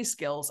so many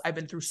skills. I've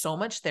been through so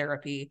much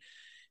therapy.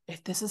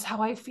 If this is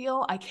how I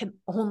feel, I can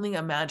only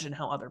imagine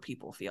how other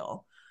people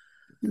feel.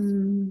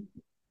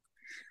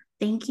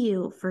 Thank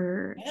you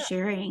for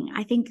sharing.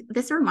 I think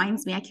this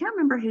reminds me, I can't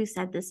remember who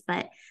said this,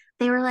 but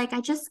they were like, I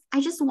just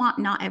want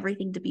not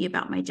everything to be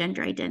about my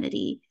gender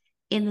identity,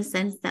 in the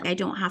sense that I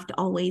don't have to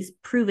always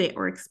prove it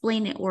or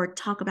explain it or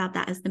talk about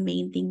that as the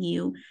main thing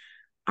you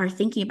are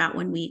thinking about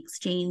when we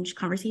exchange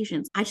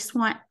conversations. I just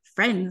want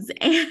friends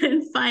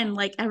and fun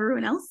like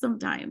everyone else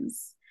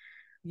sometimes.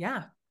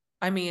 Yeah.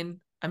 I mean,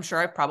 I'm sure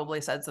I've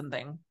probably said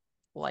something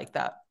like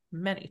that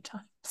many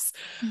times.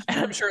 And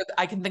I'm sure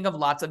I can think of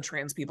lots of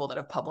trans people that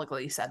have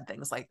publicly said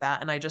things like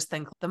that. And I just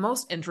think the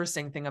most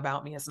interesting thing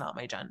about me is not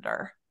my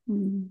gender.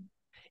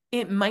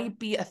 It might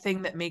be a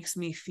thing that makes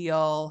me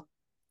feel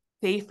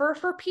safer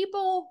for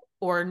people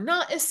or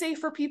not as safe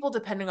for people,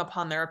 depending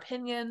upon their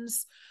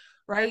opinions,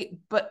 right?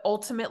 But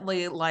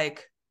ultimately,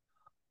 like,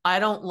 I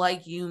don't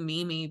like you,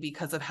 Mimi,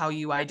 because of how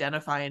you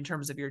identify in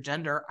terms of your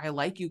gender. I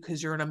like you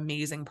because you're an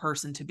amazing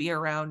person to be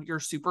around. You're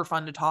super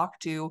fun to talk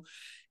to.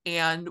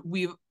 And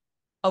we've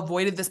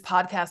avoided this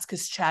podcast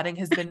because chatting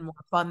has been more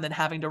fun than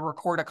having to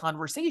record a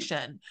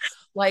conversation.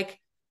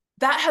 Like,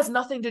 that has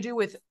nothing to do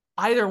with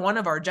either one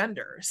of our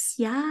genders.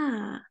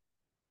 Yeah.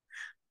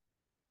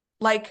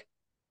 Like,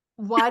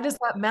 why does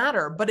that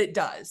matter? But it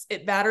does.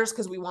 It matters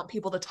because we want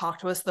people to talk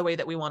to us the way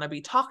that we want to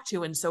be talked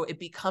to. And so it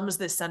becomes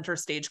this center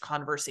stage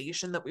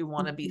conversation that we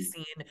want to be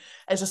seen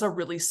as just a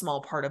really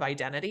small part of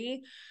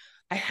identity.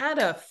 I had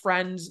a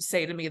friend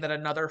say to me that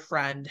another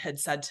friend had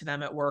said to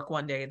them at work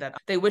one day that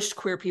they wished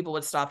queer people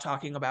would stop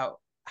talking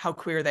about how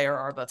queer they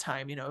are all the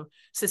time.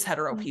 Cis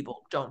hetero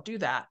people don't do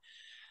that.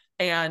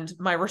 And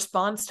my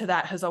response to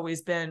that has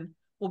always been,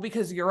 well,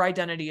 because your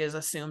identity is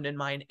assumed and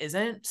mine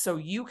isn't. So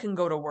you can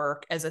go to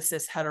work as a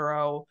cis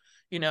hetero,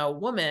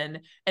 woman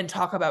and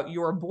talk about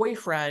your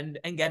boyfriend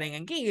and getting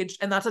engaged.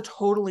 And that's a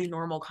totally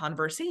normal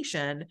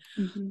conversation.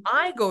 Mm-hmm.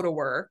 I go to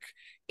work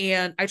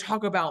and I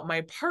talk about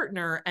my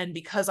partner. And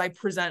because I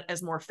present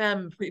as more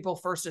femme, people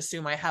first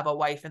assume I have a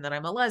wife and that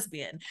I'm a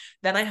lesbian.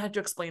 Then I had to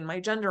explain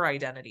my gender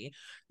identity.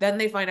 Then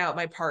they find out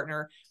my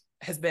partner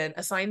has been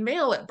assigned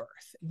male at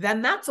birth.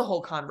 Then that's a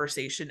whole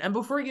conversation. And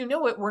before you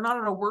know it, we're not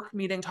at a work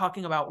meeting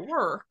talking about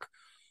work.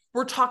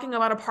 We're talking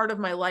about a part of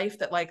my life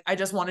that, like, I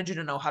just wanted you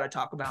to know how to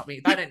talk about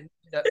me.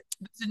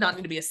 This did not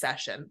need to be a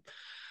session.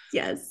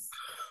 Yes.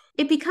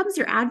 It becomes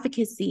your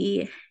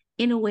advocacy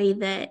in a way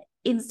that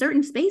in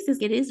certain spaces,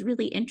 it is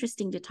really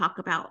interesting to talk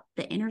about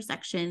the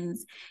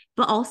intersections,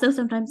 but also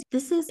sometimes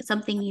this is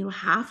something you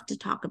have to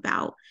talk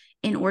about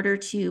in order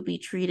to be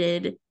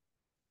treated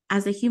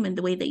as a human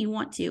the way that you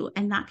want to.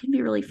 And that can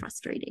be really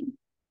frustrating.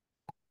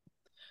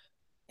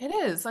 It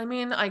is. I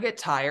mean, I get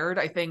tired.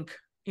 I think,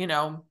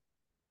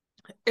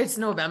 it's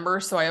November.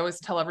 So I always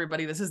tell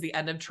everybody this is the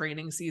end of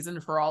training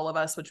season for all of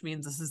us, which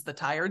means this is the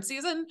tired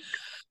season.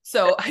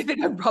 So I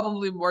think I'm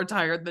probably more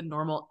tired than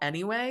normal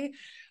anyway.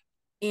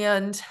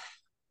 And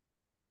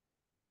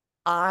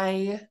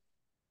I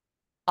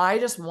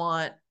just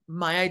want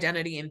my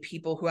identity and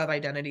people who have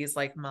identities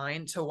like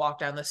mine to walk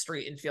down the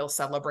street and feel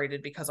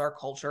celebrated because our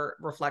culture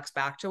reflects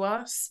back to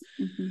us.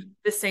 Mm-hmm.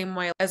 The same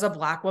way as a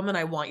Black woman,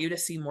 I want you to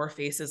see more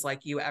faces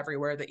like you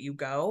everywhere that you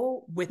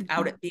go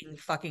without it being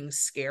fucking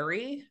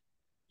scary.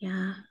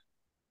 Yeah.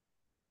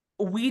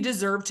 We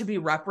deserve to be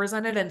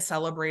represented and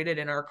celebrated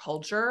in our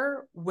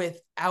culture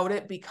without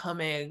it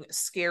becoming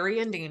scary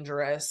and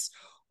dangerous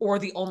or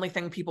the only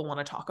thing people want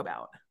to talk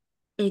about.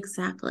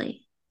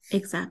 Exactly.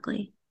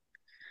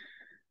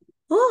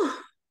 Oh,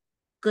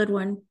 good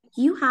one.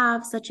 You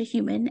have such a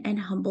human and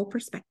humble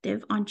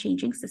perspective on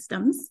changing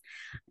systems.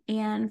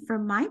 And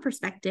from my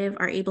perspective,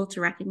 are able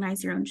to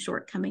recognize your own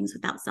shortcomings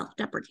without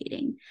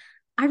self-deprecating.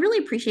 I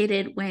really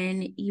appreciated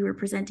when you were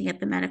presenting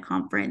at the Meta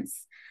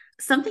conference.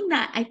 Something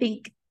that I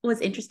think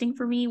was interesting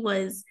for me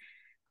was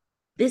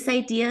this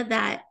idea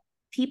that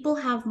people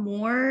have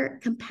more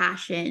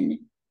compassion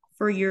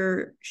for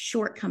your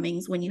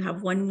shortcomings when you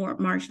have one more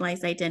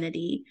marginalized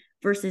identity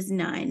versus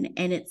none.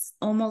 And it's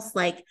almost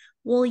like,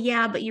 well,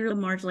 yeah, but you're a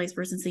marginalized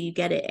person, so you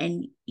get it.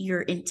 And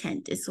your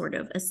intent is sort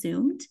of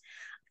assumed.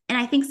 And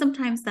I think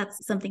sometimes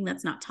that's something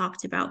that's not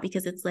talked about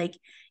because it's like,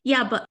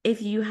 yeah, but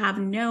if you have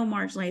no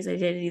marginalized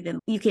identity, then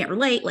you can't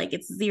relate, like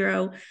it's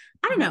zero.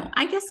 I don't know.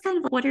 I guess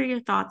kind of what are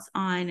your thoughts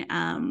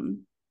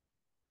on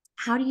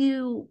how do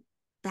you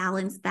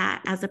balance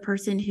that as a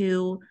person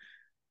who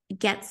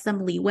gets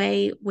some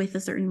leeway with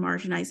a certain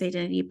marginalized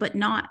identity, but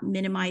not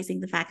minimizing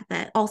the fact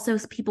that also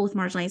people with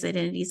marginalized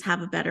identities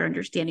have a better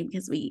understanding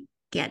because we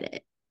get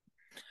it?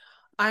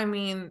 I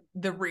mean,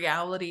 the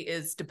reality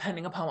is,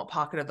 depending upon what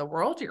pocket of the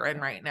world you're in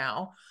right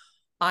now,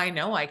 I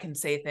know I can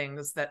say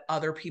things that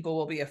other people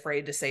will be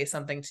afraid to say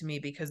something to me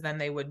because then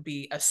they would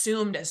be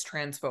assumed as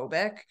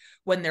transphobic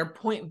when their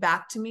point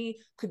back to me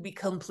could be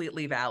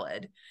completely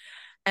valid.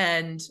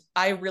 And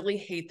I really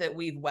hate that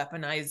we've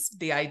weaponized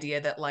the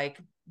idea that, like,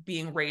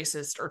 being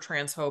racist or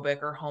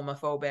transphobic or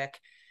homophobic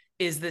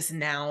is this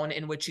noun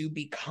in which you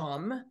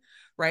become,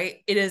 right?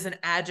 It is an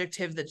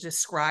adjective that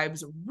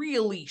describes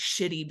really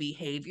shitty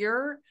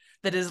behavior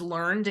that is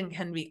learned and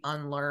can be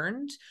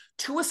unlearned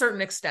to a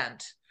certain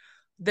extent.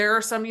 There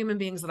are some human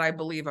beings that I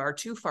believe are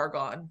too far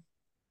gone,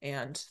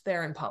 and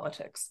they're in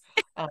politics.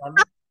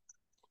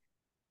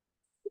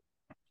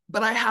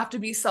 But I have to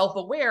be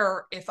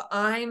self-aware if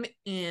I'm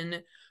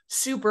in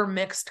super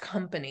mixed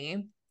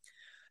company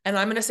and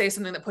I'm going to say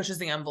something that pushes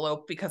the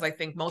envelope, because I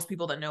think most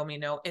people that know me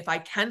know if I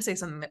can say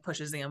something that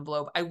pushes the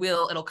envelope, I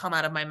will. It'll come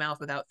out of my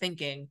mouth without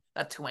thinking.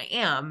 That's who I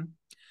am.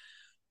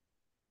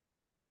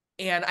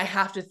 And I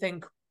have to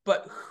think,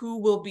 but who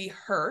will be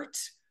hurt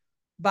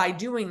by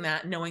doing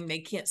that, knowing they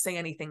can't say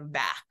anything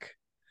back?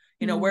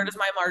 Where does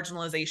my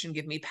marginalization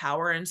give me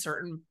power in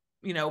certain,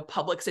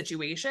 public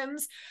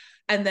situations?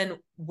 And then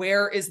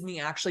where is me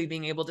actually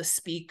being able to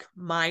speak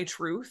my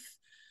truth,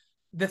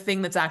 the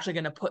thing that's actually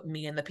going to put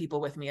me and the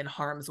people with me in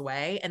harm's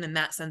way? And in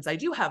that sense, I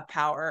do have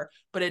power,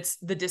 but it's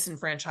the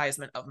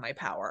disenfranchisement of my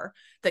power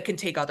that can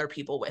take other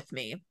people with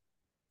me.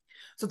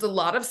 So it's a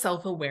lot of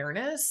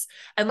self-awareness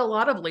and a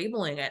lot of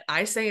labeling it.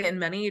 I say in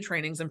many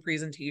trainings and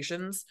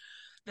presentations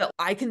that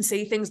I can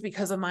say things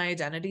because of my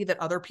identity that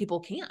other people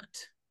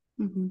can't.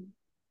 Mm-hmm.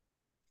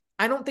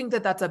 I don't think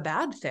that that's a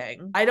bad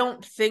thing. I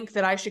don't think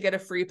that I should get a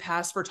free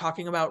pass for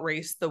talking about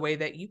race the way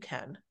that you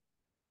can,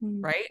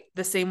 right?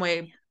 The same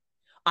way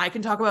I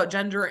can talk about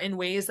gender in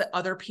ways that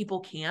other people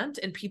can't,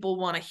 and people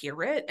want to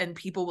hear it and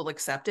people will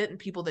accept it, and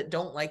people that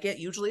don't like it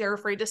usually are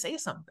afraid to say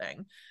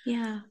something.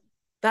 Yeah.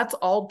 That's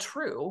all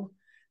true.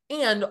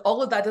 And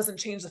all of that doesn't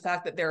change the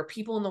fact that there are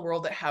people in the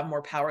world that have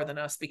more power than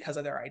us because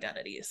of their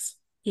identities.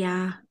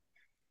 Yeah.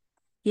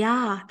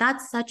 Yeah.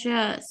 That's such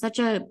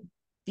a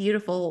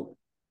beautiful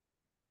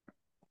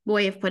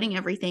way of putting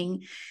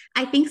everything.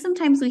 I think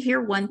sometimes we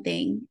hear one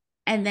thing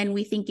and then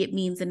we think it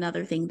means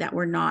another thing that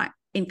we're not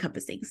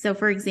encompassing. So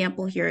for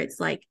example, here it's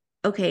like,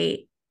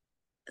 okay,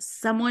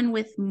 someone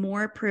with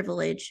more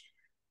privilege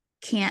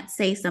can't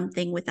say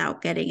something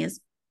without getting as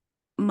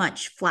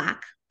much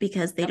flack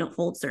because they don't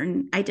hold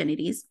certain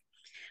identities.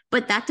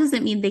 But that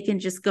doesn't mean they can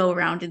just go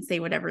around and say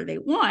whatever they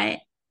want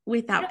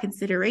without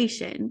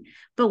consideration.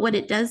 But what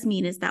it does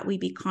mean is that we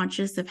be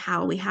conscious of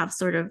how we have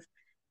sort of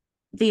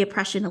the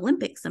oppression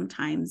Olympics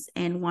sometimes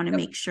and want to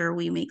make sure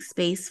we make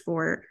space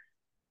for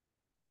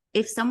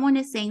if someone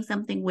is saying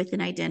something with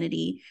an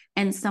identity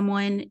and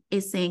someone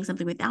is saying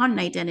something without an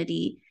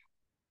identity,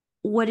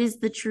 what is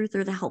the truth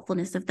or the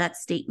helpfulness of that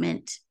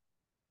statement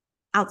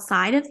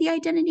outside of the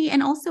identity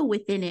and also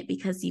within it,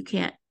 because you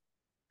can't,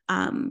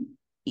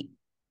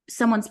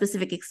 someone's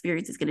specific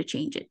experience is going to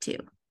change it too.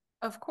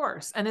 Of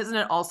course. And isn't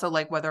it also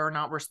like whether or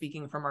not we're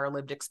speaking from our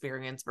lived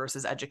experience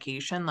versus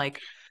education? Like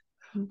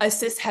a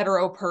cis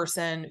hetero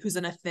person who's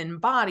in a thin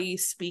body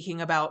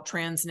speaking about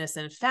transness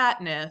and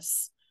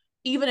fatness,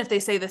 even if they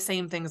say the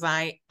same things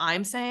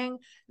I'm saying,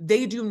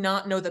 they do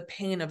not know the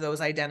pain of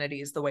those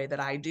identities the way that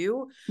I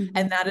do. Mm-hmm.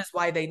 And that is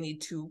why they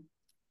need to,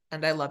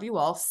 and I love you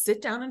all,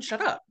 sit down and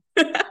shut up.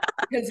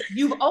 Because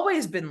you've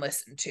always been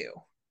listened to.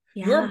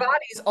 Yeah. Your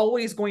body's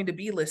always going to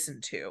be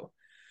listened to.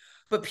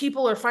 But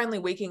people are finally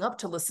waking up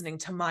to listening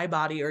to my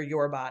body or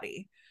your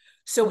body.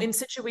 So in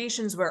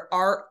situations where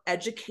our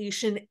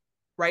education,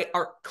 right,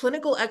 our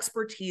clinical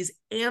expertise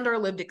and our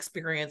lived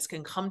experience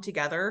can come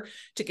together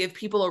to give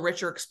people a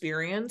richer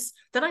experience,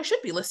 then I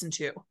should be listened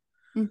to.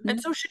 Mm-hmm. And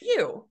so should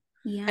you.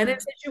 Yeah. And in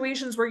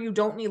situations where you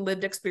don't need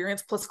lived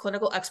experience plus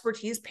clinical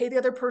expertise, pay the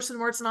other person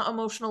where it's not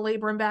emotional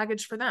labor and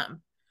baggage for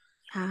them.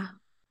 Yeah.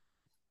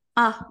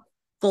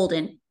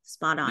 Golden.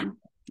 Spot on.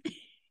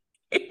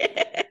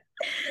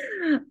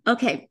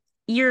 Okay.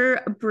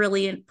 Your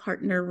brilliant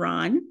partner,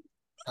 Ron.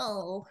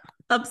 Oh.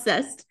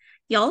 Obsessed.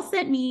 Y'all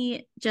sent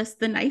me just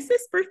the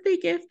nicest birthday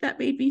gift that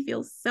made me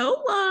feel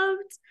so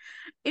loved.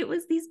 It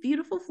was these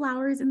beautiful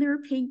flowers and they were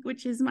pink,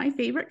 which is my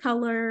favorite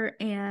color.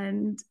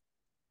 And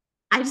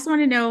I just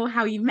want to know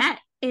how you met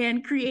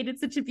and created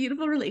such a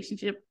beautiful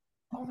relationship.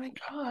 Oh my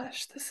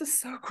gosh, this is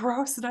so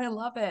gross and I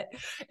love it.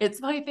 It's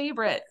my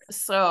favorite.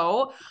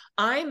 So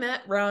I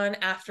met Ron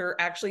after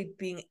actually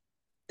being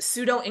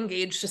pseudo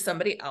engaged to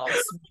somebody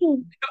else.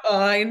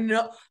 I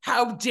know.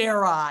 How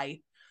dare I?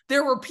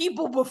 There were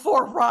people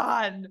before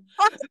Ron.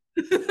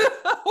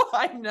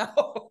 I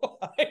know.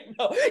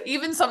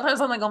 Even sometimes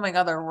I'm like, oh my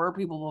God, there were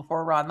people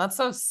before Ron. That's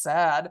so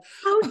sad.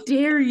 How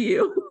dare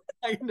you?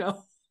 I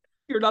know.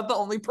 You're not the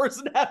only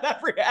person to have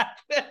that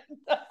reaction.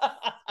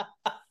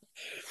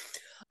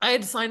 I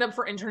had signed up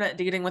for internet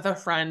dating with a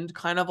friend,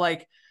 kind of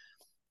like,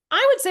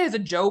 I would say as a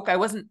joke. I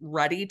wasn't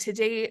ready to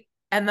date.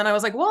 And then I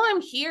was like, well,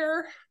 I'm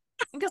here.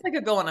 I guess I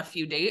could go on a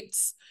few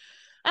dates.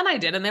 And I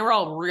did. And they were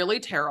all really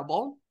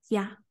terrible.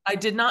 Yeah. I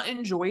did not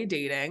enjoy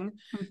dating.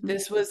 Mm-hmm.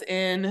 This was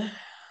in, oh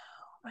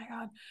my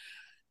God,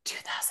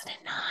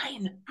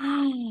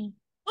 2009.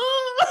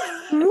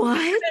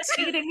 What?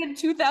 Dating in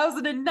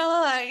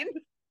 2009.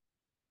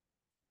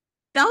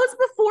 That was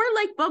before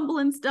like Bumble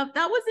and stuff.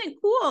 That wasn't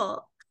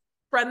cool.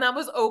 Friend, that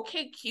was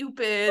OK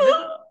Cupid.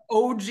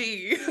 OG.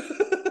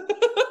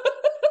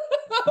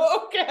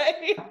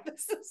 Okay.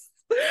 This is,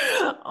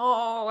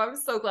 oh, I'm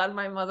so glad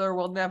my mother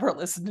will never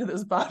listen to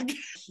this podcast.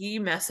 He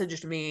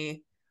messaged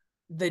me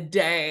the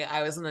day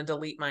I was going to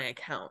delete my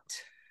account.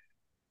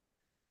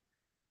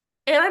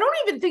 And I don't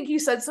even think he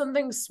said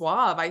something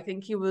suave. I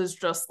think he was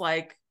just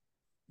like,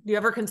 do you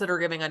ever consider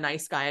giving a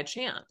nice guy a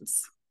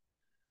chance?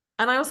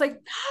 And I was like,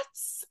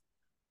 that's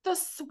the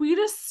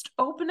sweetest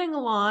opening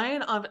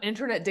line of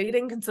internet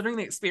dating, considering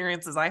the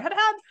experiences I had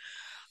had.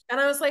 And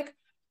I was like,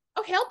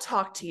 okay, I'll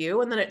talk to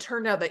you. And then it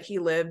turned out that he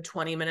lived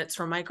 20 minutes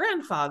from my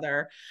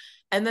grandfather.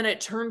 And then it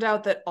turned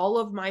out that all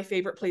of my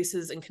favorite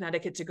places in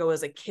Connecticut to go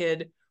as a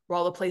kid were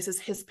all the places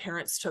his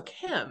parents took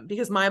him,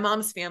 because my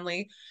mom's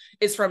family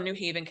is from New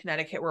Haven,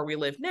 Connecticut, where we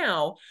live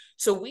now.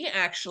 So we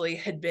actually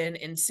had been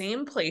in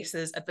same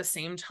places at the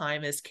same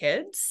time as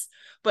kids,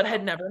 but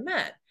had never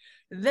met.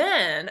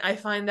 Then I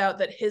find out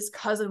that his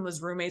cousin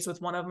was roommates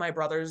with one of my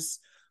brother's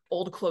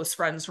old close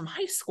friends from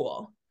high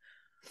school.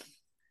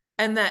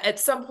 And that at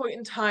some point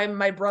in time,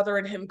 my brother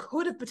and him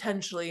could have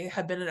potentially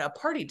have been at a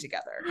party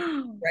together,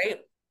 right?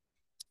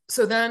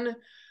 So then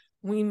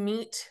we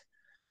meet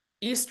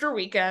Easter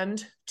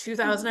weekend,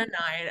 2009,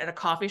 at a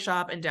coffee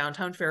shop in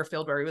downtown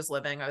Fairfield where he was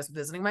living. I was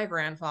visiting my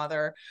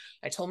grandfather.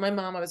 I told my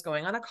mom I was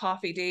going on a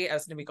coffee date. I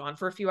was going to be gone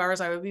for a few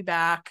hours. I would be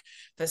back.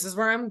 This is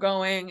where I'm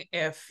going.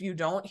 If you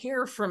don't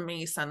hear from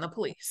me, send the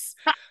police.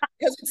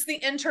 Because it's the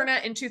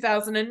internet in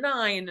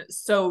 2009.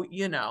 So,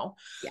 you know.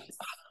 Yes.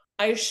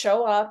 I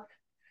show up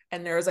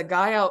and there's a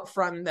guy out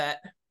front that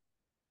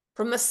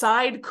from the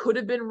side could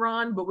have been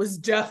Ron, but was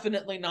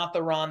definitely not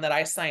the Ron that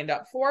I signed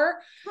up for,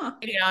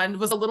 and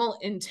was a little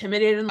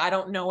intimidated. I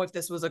don't know if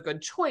this was a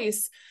good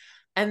choice.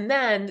 And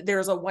then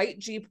there's a white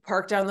Jeep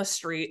parked down the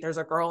street. There's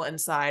a girl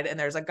inside and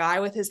there's a guy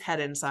with his head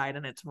inside,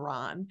 and it's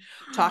Ron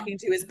talking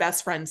to his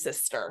best friend's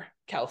sister.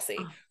 Kelsey,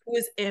 Oh. who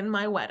is in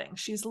my wedding.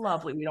 She's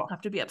lovely. We don't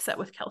have to be upset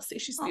with Kelsey.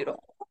 She's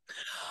beautiful.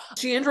 Oh.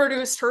 She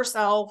introduced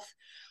herself.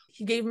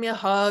 He gave me a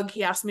hug.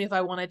 He asked me if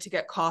I wanted to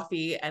get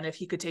coffee and if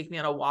he could take me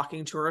on a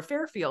walking tour of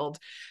Fairfield.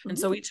 And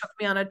so he took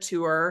me on a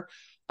tour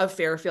of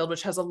Fairfield,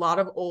 which has a lot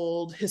of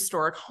old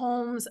historic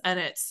homes, and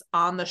it's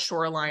on the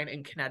shoreline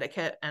in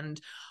Connecticut.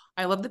 And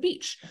I love the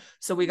beach.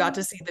 So we got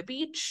to see the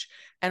beach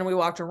and we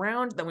walked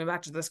around. Then we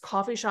went to this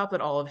coffee shop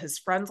that all of his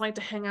friends like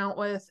to hang out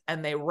with,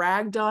 and they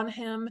ragged on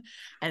him.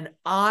 And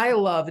I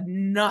love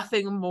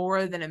nothing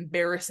more than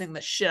embarrassing the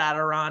shit out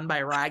of Ron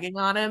by ragging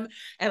on him.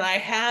 And I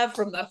have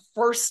from the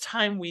first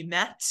time we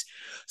met.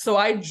 So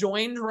I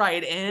joined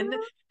right in,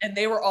 and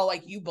they were all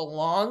like, you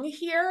belong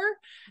here.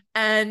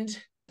 And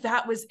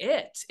that was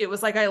it. It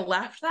was like I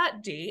left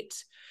that date.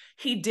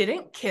 He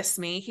didn't kiss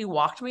me. He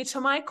walked me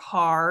to my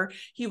car.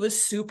 He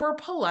was super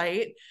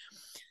polite.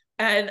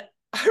 And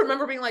I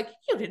remember being like,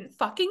 you didn't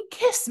fucking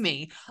kiss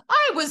me.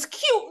 I was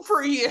cute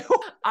for you.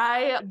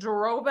 I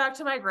drove back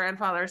to my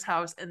grandfather's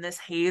house in this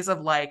haze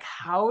of like,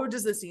 how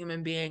does this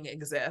human being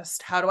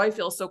exist? How do I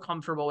feel so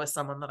comfortable with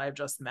someone that I've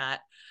just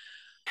met?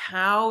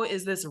 How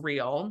is this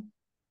real?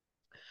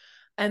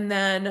 And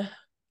then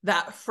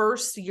that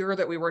first year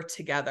that we were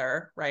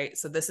together, right?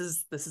 So this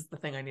is the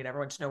thing I need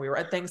everyone to know. We were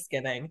at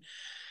Thanksgiving,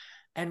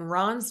 and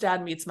Ron's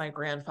dad meets my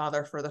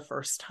grandfather for the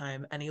first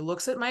time. And he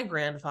looks at my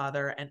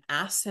grandfather and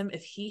asks him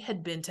if he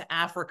had been to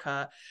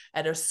Africa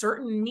at a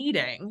certain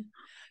meeting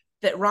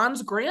that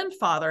Ron's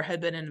grandfather had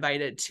been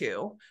invited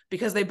to,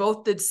 because they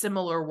both did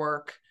similar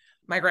work.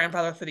 My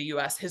grandfather for the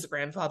US, his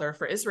grandfather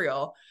for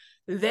Israel.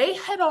 They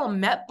had all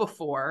met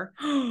before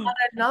on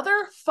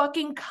another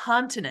fucking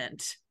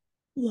continent.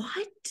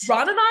 What?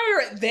 Ron and I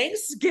are at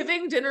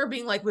Thanksgiving dinner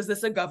being like, was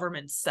this a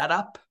government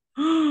setup?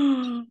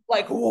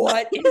 Like,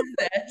 what is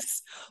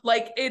this?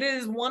 Like, it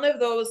is one of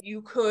those,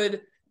 you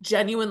could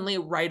genuinely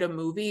write a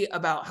movie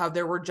about how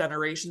there were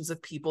generations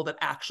of people that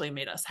actually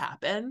made us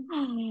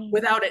happen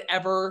without it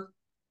ever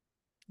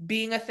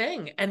being a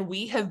thing. And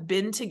we have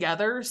been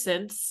together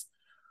since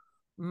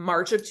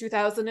March of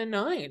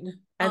 2009.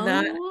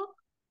 And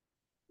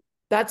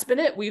that's been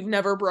it. We've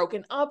never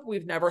broken up.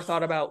 We've never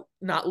thought about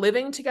not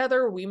living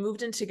together. We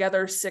moved in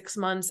together 6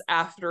 months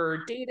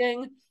after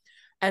dating,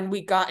 and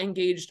we got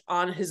engaged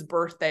on his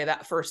birthday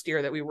that first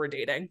year that we were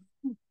dating.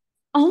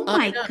 Oh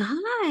my God.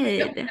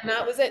 And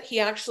that was it.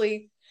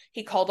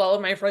 He called all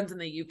of my friends in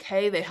the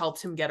UK. They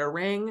helped him get a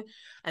ring,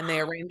 and they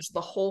arranged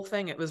the whole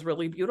thing. It was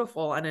really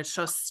beautiful. And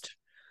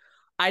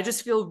I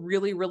just feel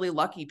really, really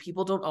lucky.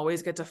 People don't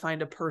always get to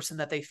find a person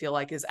that they feel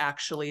like is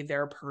actually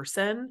their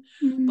person.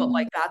 But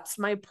like, that's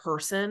my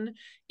person.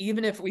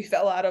 Even if we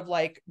fell out of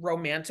like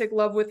romantic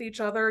love with each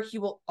other, he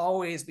will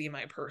always be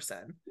my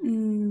person.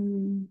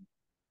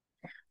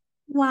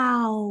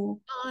 Wow.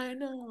 I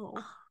know.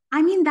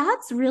 I mean,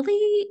 that's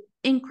really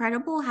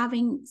incredible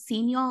having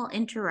seen y'all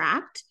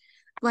interact.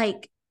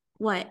 Like,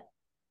 what,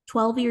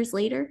 12 years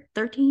later?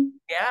 13?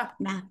 Yeah.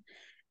 Math.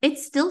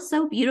 It's still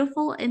so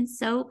beautiful and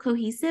so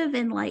cohesive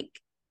and like,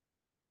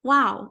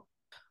 wow.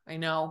 I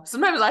know.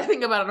 Sometimes I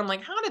think about it, I'm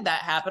like, how did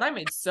that happen? I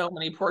made so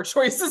many poor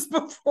choices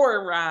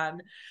before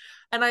Ron.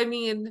 And I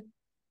mean,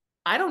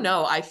 I don't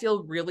know. I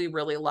feel really,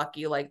 really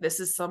lucky. Like,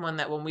 this is someone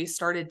that when we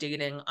started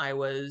dating, I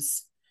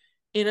was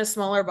in a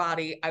smaller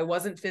body. I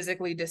wasn't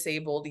physically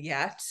disabled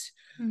yet.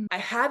 I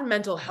had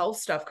mental health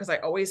stuff because I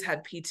always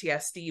had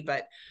PTSD,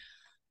 but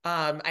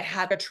I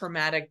had a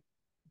traumatic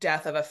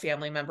death of a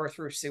family member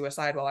through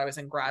suicide while I was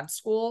in grad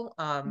school.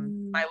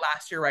 My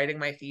last year writing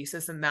my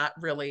thesis, and that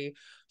really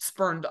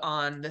spurned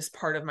on this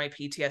part of my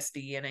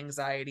PTSD and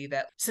anxiety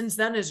that since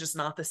then is just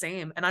not the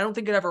same. And I don't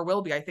think it ever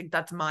will be. I think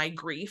that's my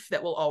grief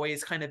that will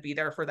always kind of be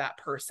there for that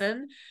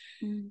person.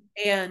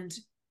 And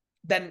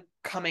then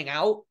coming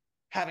out,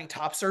 having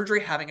top surgery,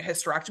 having a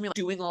hysterectomy,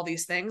 doing all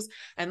these things.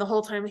 And the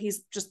whole time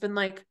he's just been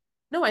like,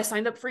 no, I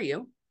signed up for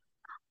you.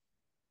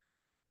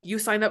 You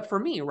signed up for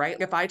me, right?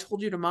 If I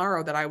told you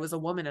tomorrow that I was a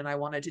woman and I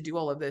wanted to do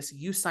all of this,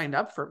 you signed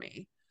up for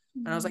me.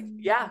 And I was like,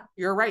 yeah,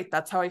 you're right.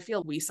 That's how I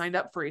feel. We signed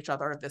up for each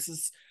other. This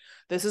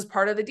is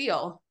part of the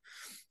deal.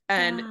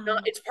 And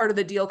not, it's part of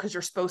the deal because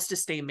you're supposed to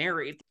stay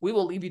married. We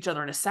will leave each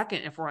other in a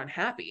second if we're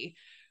unhappy.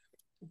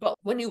 But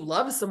when you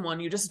love someone,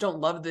 you just don't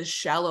love this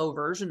shallow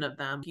version of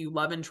them. You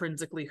love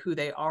intrinsically who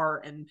they are,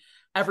 and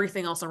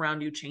everything else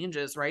around you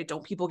changes, right?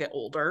 Don't people get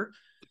older?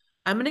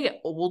 I'm going to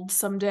get old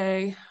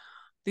someday.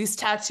 These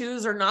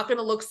tattoos are not going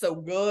to look so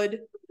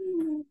good.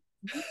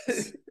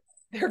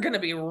 They're going to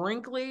be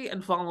wrinkly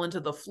and fall into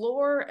the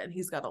floor, and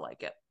he's got to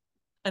like it.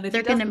 And if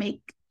they're going to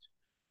make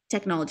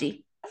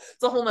technology.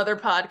 It's a whole nother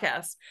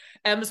podcast.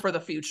 M's for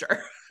the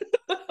future.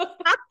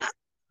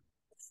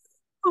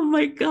 Oh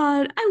my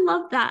God. I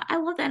love that. I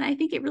love that. And I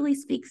think it really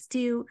speaks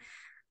to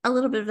a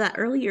little bit of that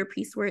earlier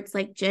piece where it's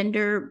like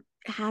gender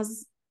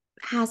has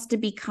to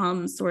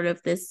become sort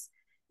of this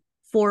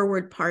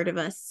forward part of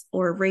us,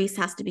 or race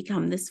has to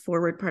become this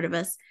forward part of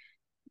us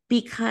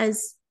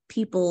because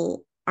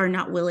people are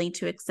not willing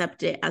to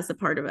accept it as a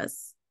part of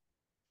us.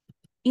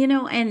 You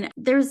know, and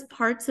there's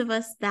parts of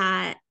us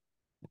that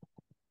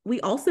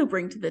we also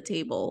bring to the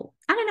table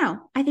I don't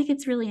know. I think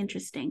it's really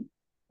interesting.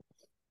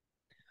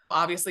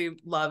 Obviously,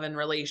 love and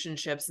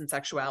relationships and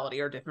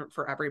sexuality are different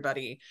for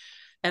everybody.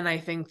 And I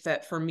think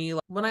that for me,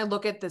 when I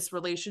look at this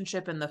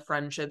relationship and the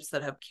friendships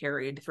that have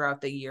carried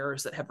throughout the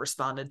years that have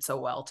responded so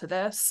well to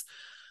this,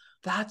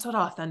 that's what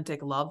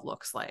authentic love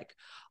looks like.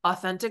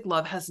 Authentic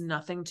love has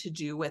nothing to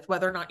do with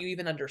whether or not you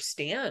even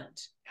understand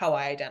how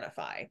I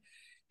identify.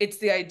 It's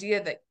the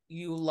idea that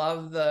you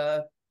love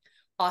the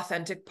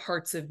authentic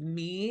parts of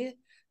me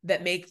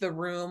that make the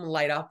room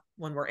light up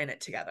when we're in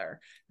it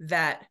together,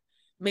 that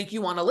make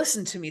you want to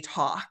listen to me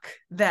talk,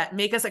 that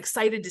make us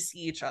excited to see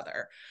each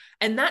other.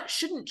 And that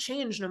shouldn't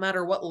change no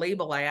matter what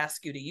label I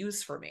ask you to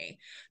use for me,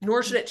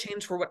 nor should it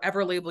change for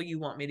whatever label you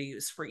want me to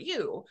use for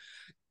you.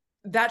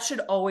 That should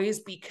always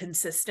be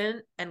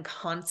consistent and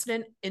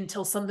constant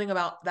until something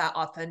about that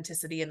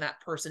authenticity and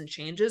that person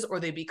changes or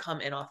they become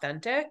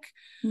inauthentic.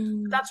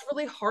 That's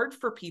really hard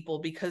for people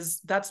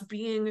because that's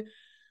being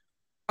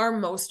our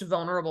most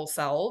vulnerable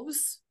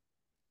selves.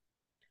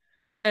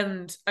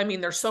 And I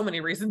mean, there's so many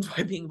reasons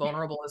why being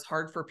vulnerable is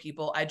hard for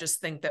people. I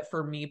just think that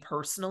for me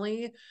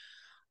personally,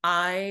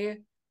 I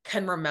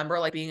can remember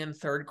like being in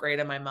third grade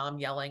and my mom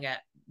yelling at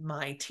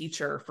my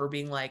teacher for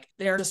being like,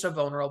 they're just a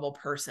vulnerable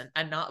person,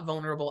 and not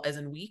vulnerable as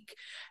in weak,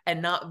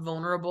 and not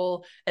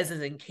vulnerable as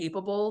in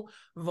incapable,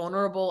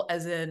 vulnerable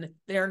as in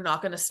they're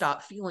not going to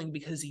stop feeling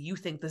because you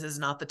think this is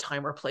not the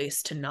time or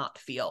place to not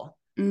feel.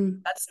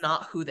 That's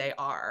not who they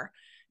are.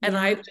 And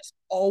Yeah. I've just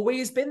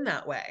always been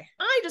that way.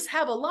 I just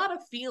have a lot of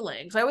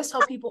feelings. I always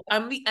tell people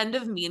I'm the end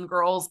of Mean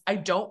Girls. I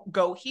don't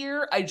go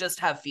here. I just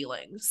have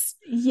feelings.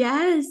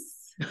 Yes.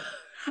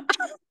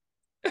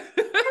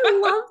 I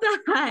love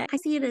that. I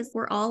see it as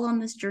we're all on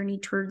this journey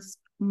towards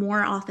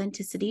more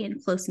authenticity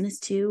and closeness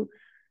to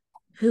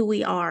who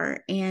we are.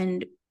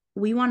 And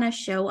we want to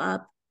show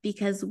up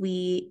because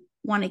we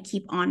want to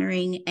keep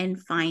honoring and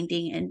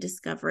finding and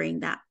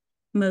discovering that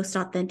most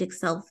authentic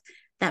self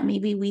that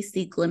maybe we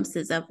see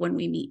glimpses of when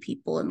we meet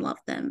people and love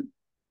them.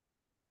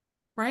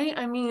 Right?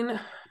 I mean,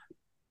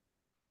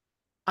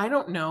 I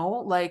don't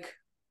know. Like,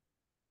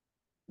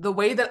 the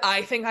way that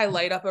I think I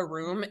light up a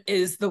room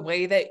is the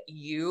way that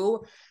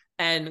you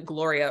and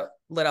Gloria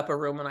lit up a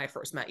room when I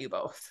first met you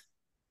both.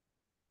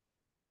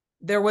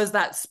 There was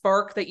that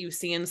spark that you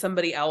see in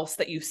somebody else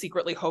that you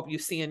secretly hope you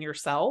see in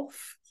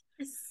yourself.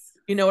 Yes.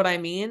 You know what I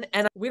mean?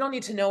 And we don't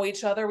need to know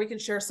each other. We can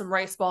share some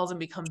rice balls and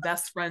become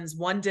best friends.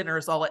 One dinner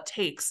is all it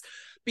takes.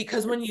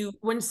 Because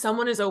when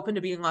someone is open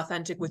to being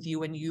authentic with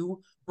you and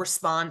you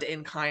respond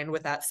in kind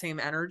with that same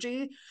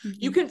energy,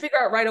 you can figure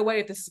out right away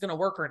if this is going to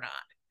work or not.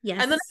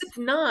 Yes. And then if it's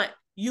not,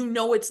 you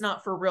know it's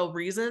not for real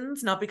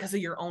reasons, not because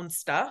of your own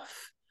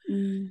stuff.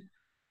 And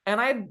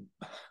I,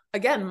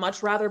 again,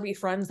 much rather be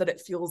friends that it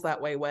feels that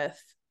way with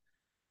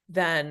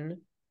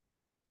than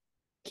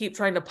keep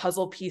trying to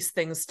puzzle piece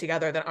things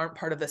together that aren't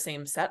part of the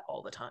same set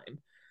all the time.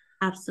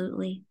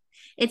 Absolutely.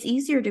 It's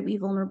easier to be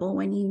vulnerable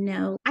when you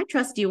know I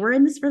trust you. We're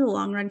in this for the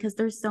long run because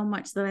there's so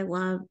much that I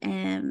love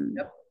and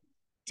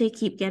to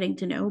keep getting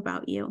to know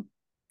about you.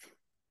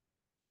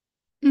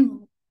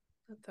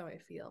 That's how I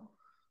feel.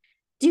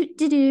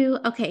 Do.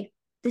 Okay.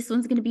 This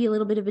one's going to be a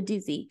little bit of a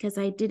doozy because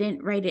I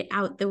didn't write it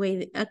out the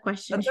way a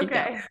question That's should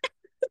okay.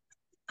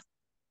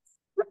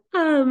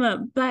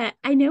 go. But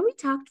I know we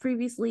talked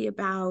previously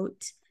about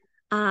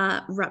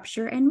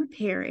rupture and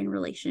repair in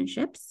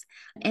relationships.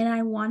 And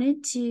I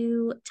wanted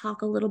to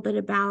talk a little bit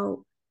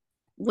about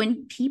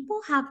when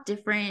people have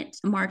different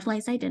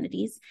marginalized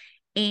identities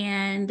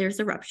and there's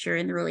a rupture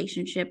in the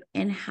relationship,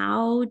 and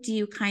how do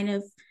you kind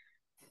of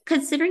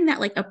considering that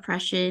like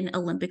oppression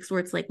Olympics where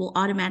it's like, well,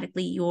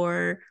 automatically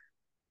your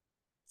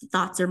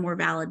thoughts are more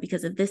valid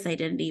because of this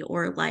identity,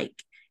 or like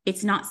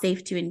it's not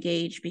safe to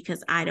engage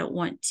because I don't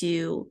want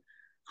to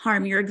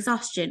harm your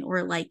exhaustion,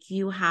 or like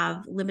you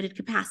have limited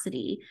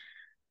capacity.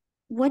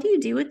 What do you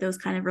do with those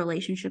kind of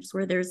relationships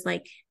where there's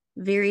like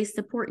various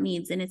support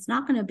needs and it's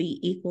not going to be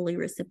equally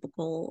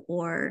reciprocal,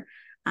 or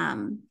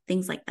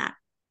things like that?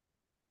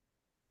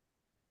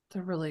 It's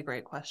a really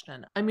great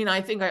question. I mean,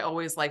 I think I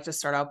always like to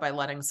start out by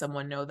letting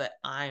someone know that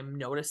I'm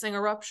noticing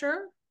a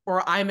rupture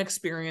or I'm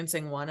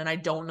experiencing one. And I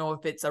don't know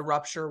if it's a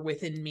rupture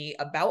within me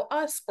about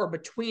us or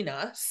between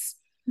us,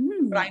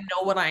 but I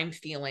know what I'm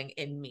feeling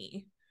in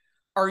me.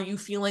 Are you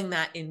feeling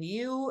that in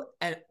you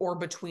or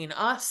between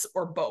us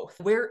or both?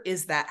 Where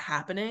is that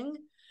happening?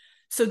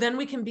 So then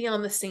we can be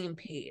on the same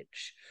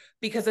page.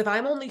 Because if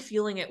I'm only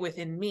feeling it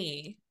within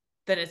me,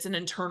 then it's an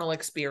internal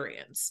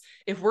experience.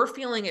 If we're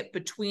feeling it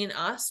between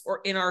us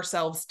or in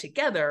ourselves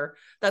together,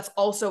 that's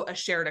also a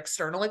shared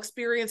external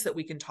experience that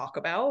we can talk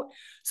about.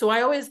 So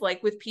I always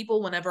like with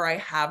people, whenever I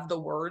have the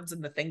words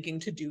and the thinking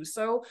to do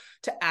so,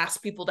 to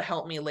ask people to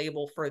help me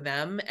label for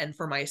them and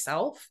for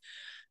myself.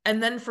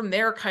 And then from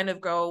there, kind of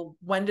go,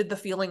 when did the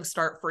feeling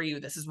start for you?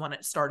 This is when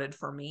it started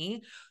for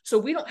me. So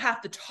we don't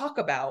have to talk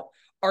about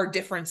our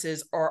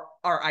differences or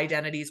our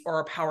identities or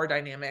our power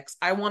dynamics.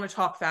 I want to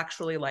talk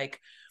factually, like,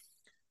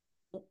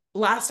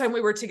 last time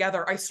we were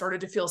together, I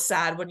started to feel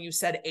sad when you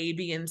said A,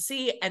 B, and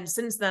C. And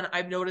since then,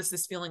 I've noticed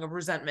this feeling of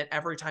resentment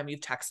every time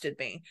you've texted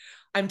me.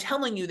 I'm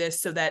telling you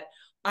this so that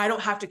I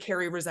don't have to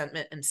carry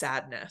resentment and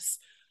sadness.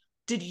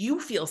 Did you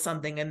feel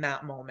something in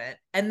that moment?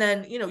 And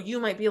then, you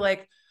might be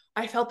like,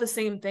 I felt the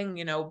same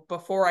thing,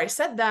 before I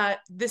said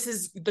that. This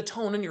is the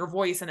tone in your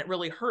voice and it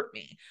really hurt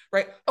me,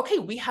 right? Okay,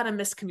 we had a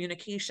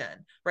miscommunication,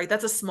 right?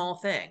 That's a small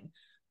thing.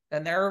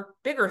 Then there are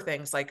bigger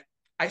things like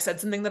I said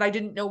something that I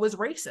didn't know was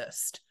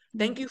racist.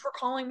 Thank you for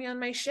calling me on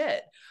my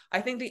shit.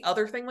 I think the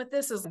other thing with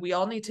this is we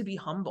all need to be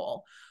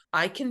humble.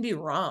 I can be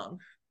wrong.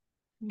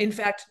 In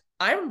fact,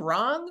 I'm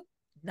wrong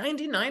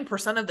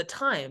 99% of the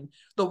time.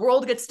 The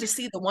world gets to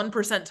see the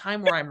 1%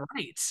 time where I'm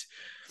right.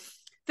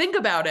 Think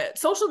about it.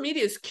 Social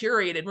media is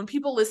curated. When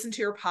people listen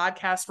to your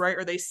podcast, right,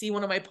 or they see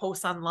one of my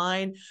posts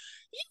online,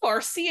 you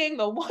are seeing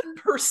the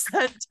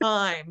 1%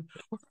 time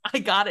I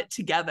got it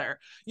together.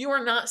 You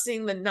are not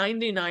seeing the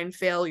 99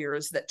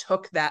 failures that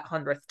took that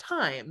 100th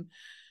time.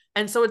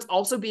 And so it's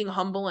also being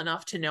humble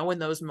enough to know in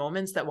those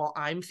moments that while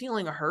I'm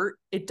feeling hurt,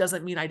 it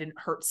doesn't mean I didn't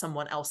hurt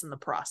someone else in the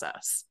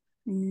process.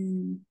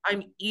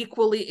 I'm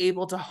equally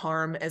able to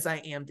harm as I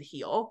am to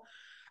heal.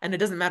 And it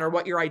doesn't matter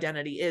what your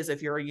identity is.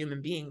 If you're a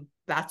human being,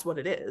 that's what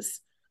it is.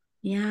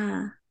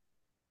 Yeah.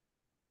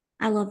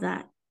 I love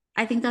that.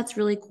 I think that's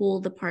really cool.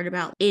 The part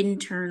about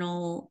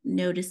internal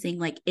noticing,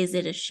 like, is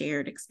it a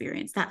shared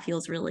experience? That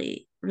feels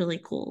really, really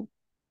cool.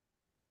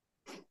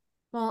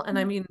 Well, and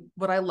I mean,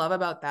 what I love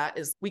about that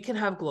is we can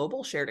have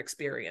global shared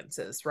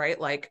experiences, right?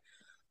 Like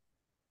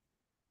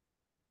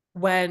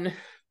when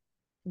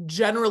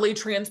generally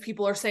trans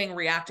people are saying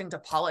reacting to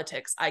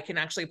politics, I can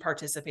actually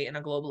participate in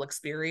a global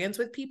experience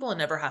with people and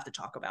never have to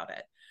talk about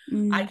it.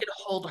 I can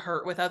hold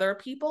hurt with other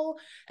people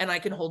and I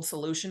can hold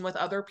solution with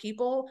other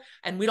people.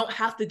 And we don't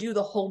have to do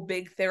the whole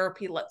big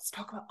therapy, let's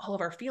talk about all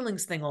of our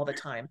feelings thing all the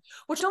time,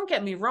 which don't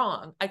get me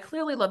wrong. I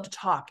clearly love to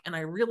talk and I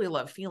really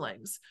love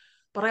feelings,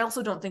 but I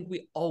also don't think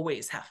we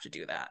always have to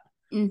do that.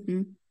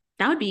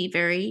 That would be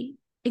very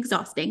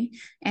exhausting.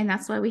 And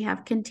that's why we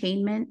have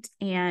containment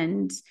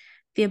and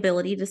the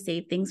ability to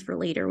save things for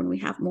later when we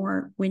have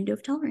more window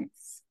of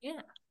tolerance.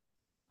 Yeah.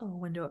 Oh,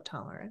 window of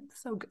tolerance.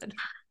 So good.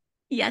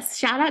 Yes.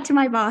 Shout out to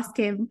my boss,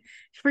 Kim,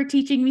 for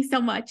teaching me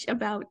so much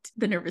about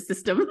the nervous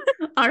system.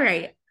 All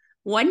right.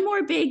 One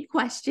more big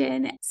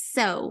question.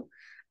 So,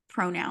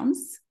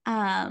 pronouns.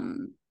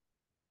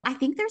 I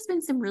think there's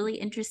been some really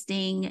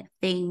interesting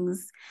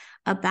things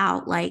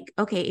about, like,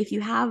 okay, if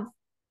you have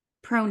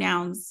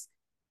pronouns,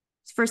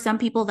 for some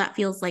people that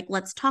feels like,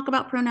 let's talk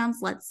about pronouns,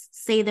 let's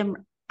say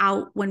them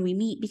out when we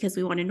meet because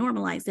we want to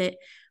normalize it.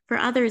 For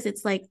others,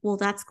 it's like, well,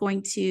 that's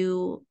going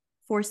to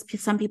force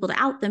some people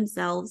to out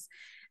themselves.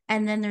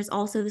 And then there's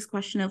also this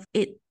question of,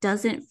 it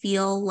doesn't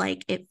feel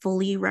like it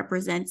fully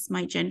represents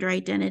my gender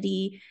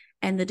identity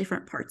and the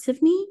different parts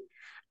of me.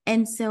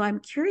 And so I'm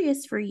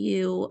curious for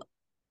you,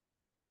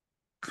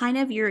 kind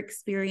of your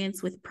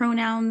experience with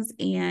pronouns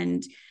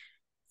and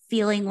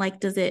feeling like,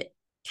 does it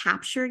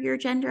capture your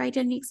gender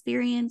identity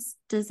experience?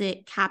 Does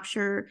it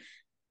capture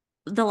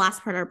the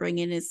last part I'll bring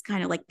in is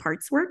kind of like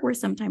parts work, where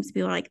sometimes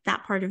people are like,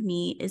 that part of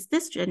me is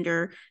this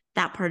gender,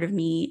 that part of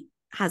me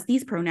has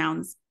these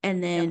pronouns.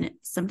 And then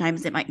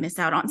sometimes it might miss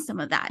out on some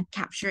of that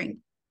capturing.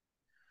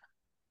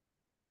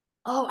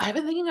 Oh, I've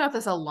been thinking about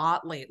this a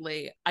lot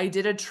lately. I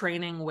did a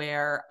training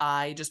where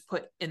I just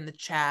put in the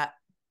chat,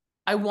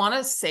 I want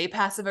to say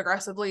passive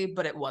aggressively,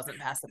 but it wasn't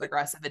passive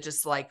aggressive. It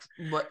just like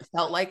what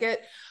felt like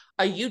it.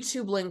 A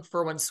YouTube link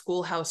for when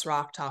Schoolhouse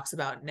Rock talks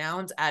about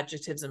nouns,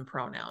 adjectives, and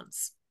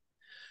pronouns.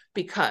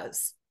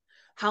 Because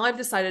how I've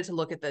decided to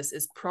look at this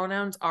is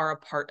pronouns are a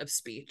part of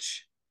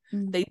speech.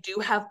 They do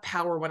have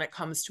power when it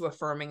comes to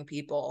affirming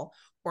people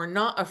or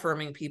not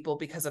affirming people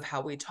because of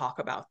how we talk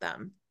about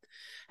them.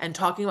 And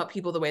talking about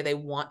people the way they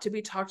want to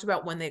be talked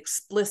about when they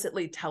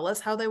explicitly tell us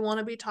how they want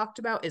to be talked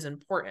about is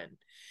important.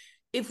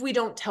 If we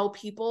don't tell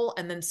people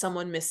and then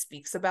someone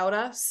misspeaks about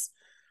us,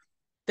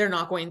 they're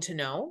not going to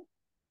know.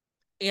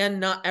 And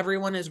not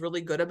everyone is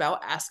really good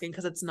about asking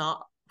because it's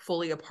not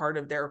fully a part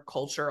of their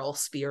cultural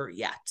sphere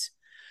yet.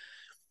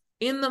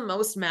 In the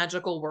most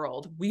magical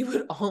world, we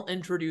would all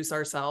introduce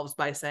ourselves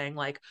by saying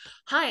like,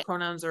 hi,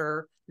 pronouns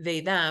are they,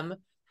 them.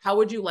 How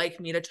would you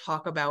like me to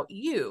talk about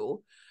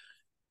you?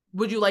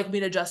 Would you like me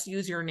to just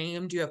use your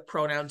name? Do you have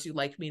pronouns you'd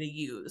like me to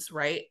use?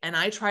 Right. And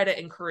I try to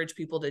encourage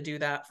people to do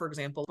that, for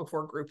example,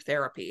 before group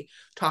therapy,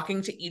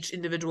 talking to each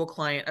individual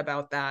client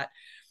about that,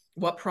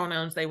 what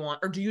pronouns they want,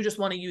 or do you just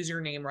want to use your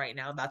name right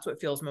now? That's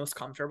what feels most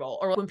comfortable.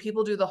 Or when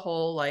people do the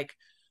whole like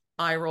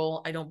eye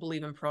roll, I don't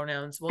believe in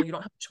pronouns. Well, you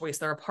don't have a choice.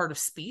 They're a part of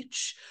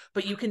speech,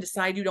 but you can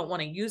decide you don't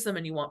want to use them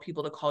and you want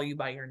people to call you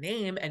by your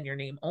name and your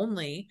name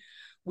only.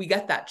 We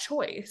get that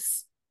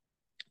choice.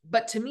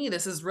 But to me,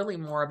 this is really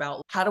more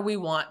about how do we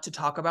want to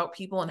talk about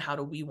people and how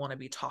do we want to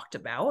be talked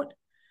about?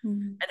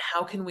 And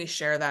how can we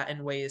share that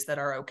in ways that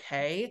are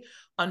okay?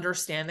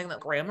 Understanding that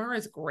grammar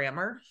is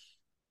grammar.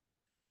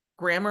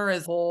 Grammar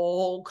is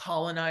whole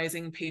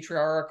colonizing,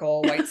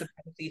 patriarchal, white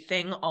supremacy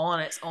thing all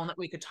on its own that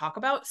we could talk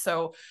about.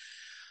 So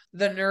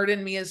the nerd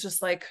in me is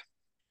just like,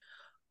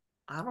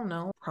 I don't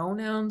know,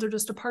 pronouns are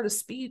just a part of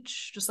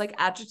speech, just like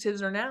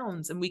adjectives or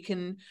nouns. And we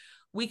can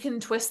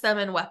twist them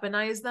and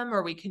weaponize them,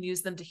 or we can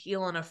use them to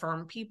heal and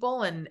affirm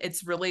people. And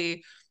it's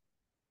really,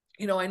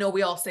 I know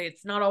we all say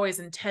it's not always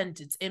intent,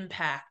 it's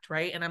impact,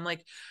 right? And I'm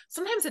like,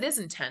 sometimes it is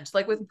intent.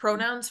 Like with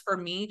pronouns, for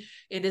me,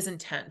 it is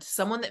intent.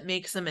 Someone that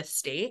makes a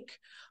mistake,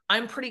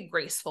 I'm pretty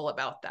graceful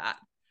about that.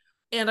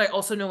 And I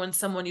also know when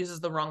someone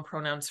uses the wrong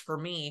pronouns for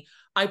me,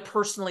 I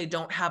personally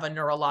don't have a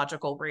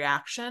neurological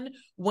reaction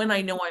when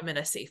I know I'm in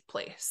a safe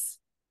place.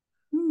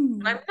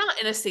 When I'm not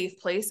in a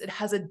safe place, it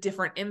has a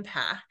different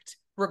impact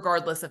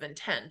regardless of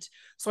intent.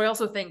 So I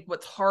also think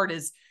what's hard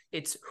is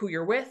it's who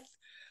you're with,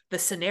 the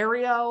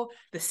scenario,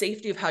 the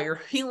safety of how you're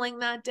feeling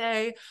that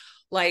day.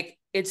 Like,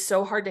 it's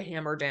so hard to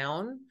hammer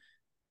down.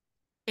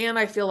 And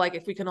I feel like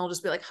if we can all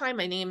just be like, hi,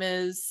 my name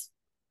is,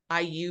 I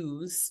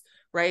use,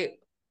 right?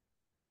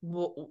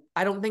 Well,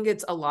 I don't think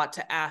it's a lot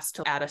to ask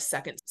to add a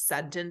second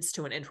sentence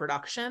to an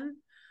introduction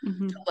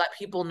to let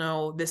people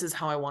know this is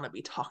how I want to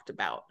be talked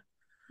about.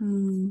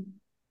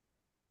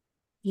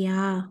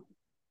 Yeah,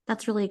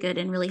 that's really good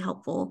and really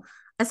helpful,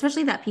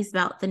 especially that piece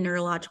about the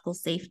neurological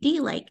safety.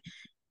 Like,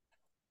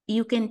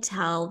 you can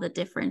tell the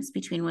difference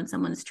between when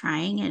someone's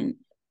trying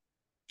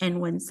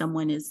and when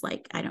someone is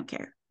like, I don't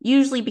care.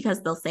 Usually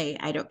because they'll say,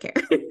 I don't care.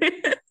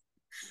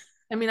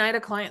 I mean, I had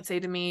a client say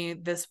to me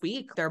this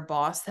week, their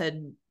boss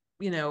had,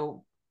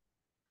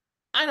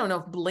 I don't know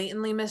if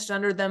blatantly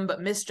misgendered them,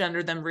 but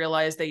misgendered them,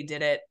 realized they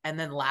did it, and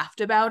then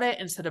laughed about it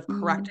instead of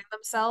correcting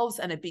themselves.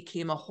 And it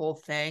became a whole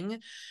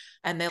thing.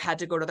 And they had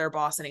to go to their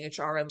boss in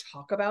HR and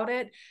talk about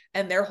it.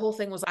 And their whole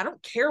thing was, I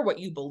don't care what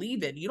you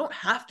believe in. You don't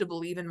have to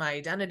believe in my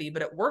identity,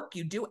 but at work,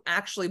 you do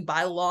actually,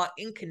 by law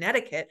in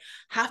Connecticut,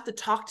 have to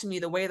talk to me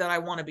the way that I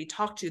want to be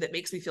talked to that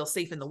makes me feel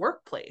safe in the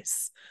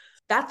workplace.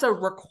 That's a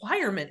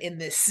requirement in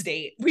this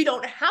state. We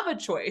don't have a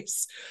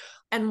choice.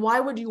 And why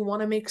would you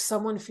want to make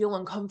someone feel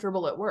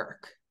uncomfortable at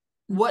work?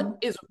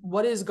 What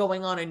is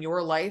going on in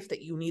your life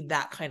that you need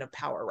that kind of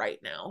power right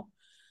now?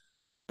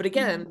 But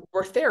again,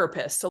 we're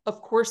therapists, so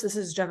of course this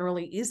is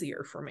generally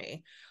easier for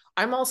me.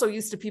 I'm also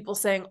used to people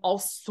saying all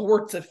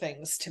sorts of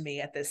things to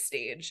me at this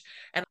stage.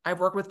 And I've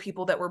worked with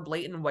people that were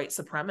blatant white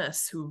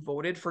supremacists who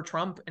voted for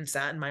Trump and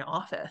sat in my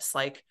office.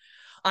 Like,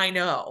 I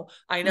know.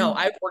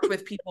 I've worked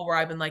with people where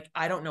I've been like,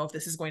 I don't know if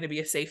this is going to be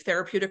a safe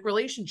therapeutic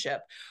relationship,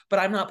 but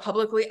I'm not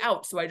publicly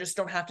out, so I just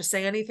don't have to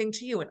say anything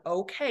to you. And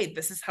okay,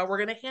 this is how we're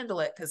going to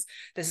handle it because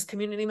this is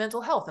community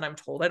mental health. And I'm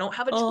told I don't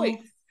have a choice.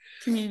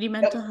 Community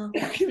mental health.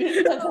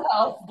 Community mental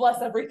health.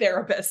 Bless every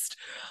therapist.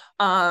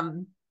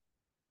 So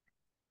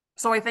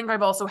I think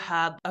I've also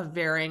had a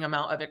varying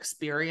amount of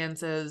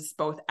experiences,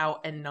 both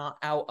out and not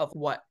out, of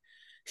what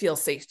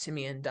feels safe to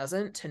me and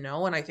doesn't, to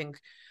know. And I think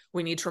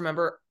we need to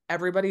remember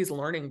everybody's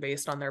learning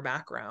based on their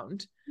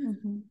background.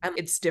 And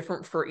it's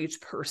different for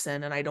each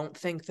person. And I don't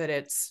think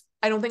it's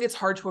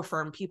hard to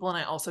affirm people. And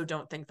I also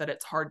don't think that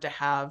it's hard to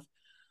have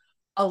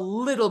a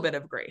little bit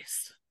of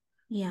grace.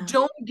 Yeah.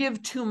 Don't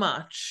give too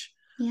much.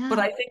 Yeah. But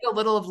I think a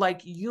little of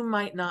like, you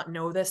might not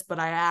know this, but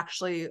I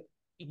actually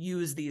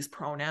use these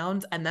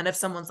pronouns. And then if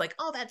someone's like,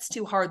 oh, that's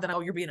too hard, then, oh,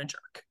 you're being a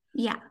jerk.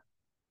 Yeah.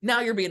 Now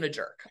you're being a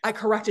jerk. I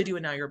corrected you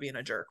and now you're being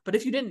a jerk. But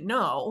if you didn't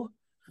know,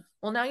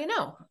 well, now you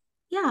know.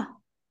 Yeah.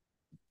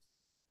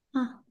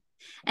 Huh.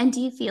 And do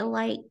you feel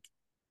like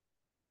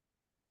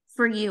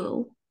for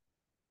you,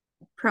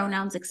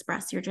 pronouns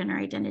express your gender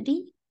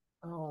identity?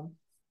 Oh,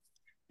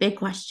 big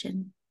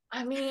question.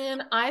 I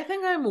mean, I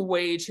think I'm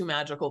way too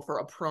magical for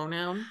a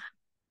pronoun.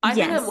 I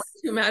think I'm way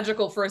too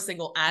magical for a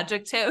single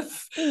adjective.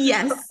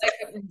 Yes.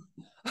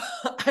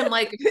 I'm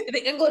like,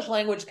 the English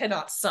language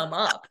cannot sum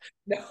up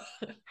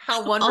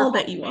how wonderful all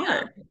that you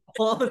are.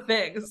 All the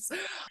things.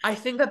 I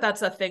think that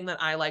that's a thing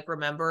that I like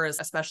remember, is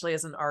especially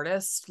as an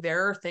artist,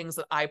 there are things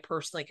that I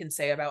personally can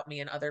say about me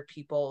and other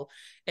people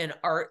in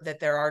art that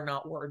there are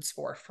not words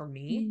for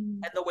me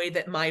and the way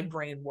that my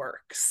brain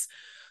works.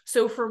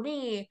 So for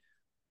me,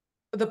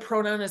 the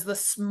pronoun is the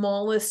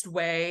smallest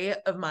way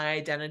of my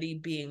identity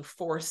being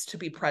forced to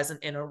be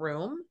present in a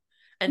room,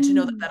 and to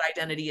know that that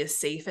identity is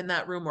safe in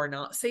that room or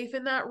not safe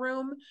in that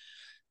room.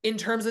 In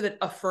terms of it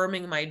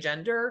affirming my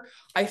gender,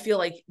 I feel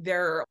like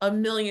there are a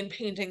million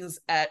paintings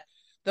at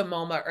the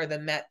MoMA or the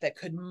Met that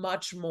could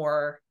much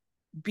more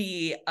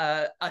be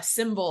a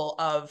symbol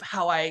of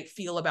how I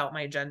feel about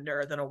my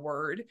gender than a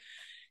word.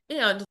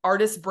 And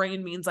artist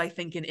brain means I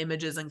think in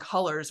images and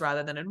colors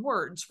rather than in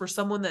words. For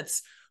someone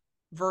that's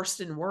versed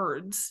in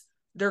words,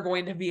 they're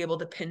going to be able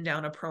to pin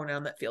down a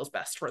pronoun that feels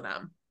best for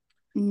them.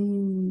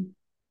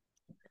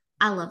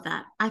 I love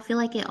that. I feel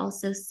like it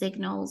also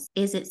signals,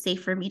 is it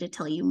safe for me to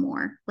tell you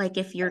more? Like,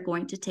 if you're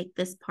going to take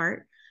this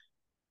part,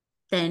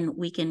 then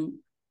we can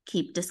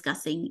keep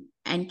discussing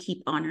and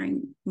keep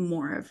honoring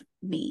more of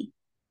me.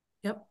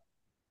 Yep.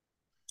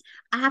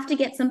 I have to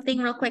get something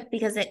real quick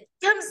because it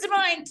comes to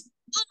mind.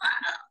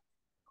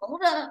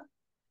 Hold up.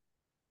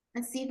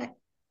 Let's see if I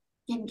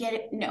can get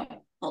it. No,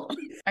 hold on.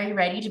 Are you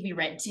ready to be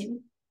read to?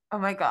 Oh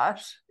my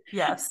gosh.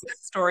 Yes.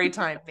 Story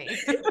time me.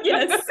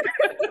 Yes.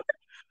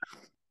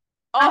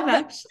 Oh,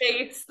 the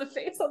face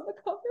on the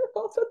cover.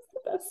 Oh, that's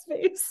the best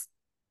face.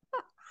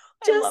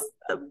 Just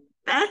the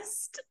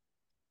best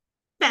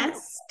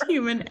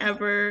human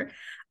ever.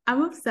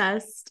 I'm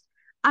obsessed.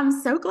 I'm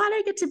so glad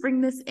I get to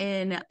bring this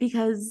in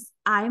because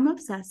I'm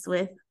obsessed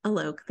with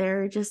Alok.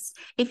 They're just,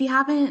 if you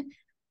haven't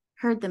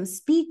heard them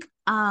speak,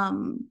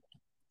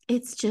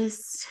 it's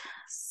just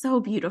so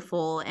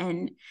beautiful.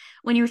 And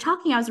when you were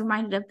talking, I was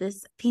reminded of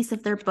this piece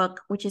of their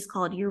book, which is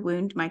called Your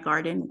Wound, My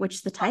Garden,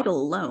 which the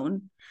title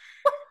alone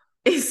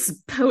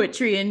is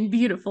poetry and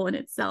beautiful in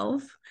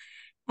itself.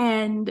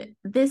 And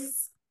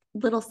this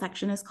little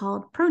section is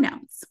called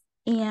pronouns.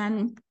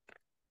 And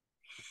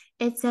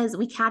it says,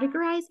 we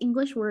categorize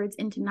English words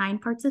into 9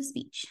 parts of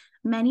speech.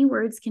 Many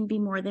words can be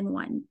more than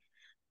one.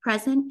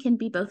 Present can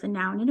be both a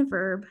noun and a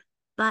verb.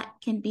 But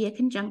can be a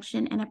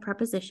conjunction and a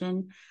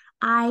preposition.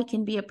 I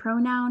can be a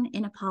pronoun,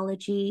 an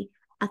apology,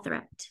 a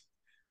threat.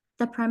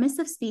 The premise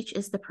of speech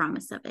is the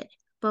promise of it.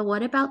 But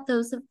what about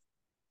those of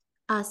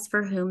us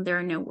for whom there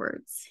are no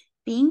words?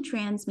 Being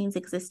trans means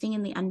existing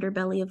in the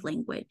underbelly of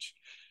language.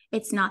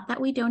 It's not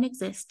that we don't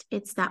exist,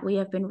 it's that we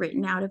have been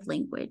written out of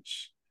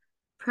language.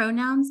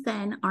 Pronouns,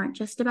 then, aren't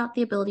just about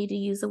the ability to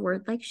use a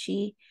word like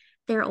she,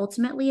 they're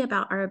ultimately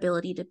about our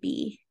ability to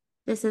be.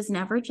 This has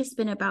never just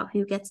been about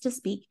who gets to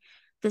speak,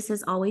 this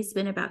has always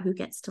been about who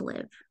gets to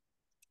live.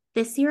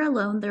 This year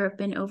alone, there have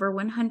been over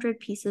 100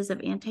 pieces of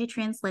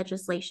anti-trans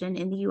legislation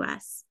in the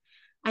US.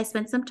 I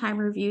spent some time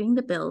reviewing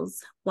the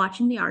bills,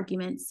 watching the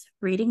arguments,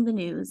 reading the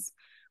news.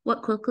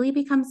 What quickly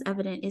becomes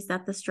evident is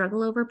that the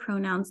struggle over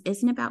pronouns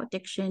isn't about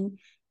diction,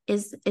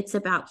 it's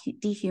about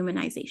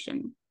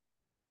dehumanization.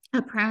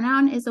 A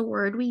pronoun is a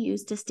word we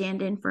use to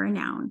stand in for a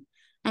noun.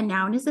 A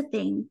noun is a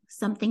thing,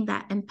 something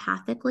that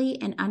empathically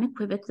and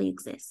unequivocally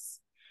exists.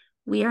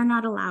 We are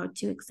not allowed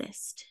to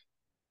exist.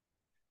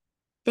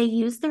 They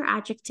use their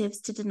adjectives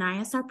to deny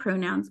us our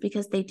pronouns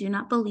because they do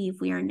not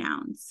believe we are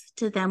nouns.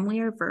 To them, we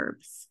are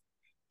verbs.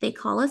 They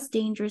call us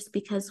dangerous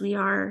because we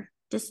are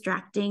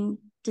distracting,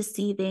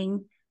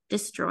 deceiving,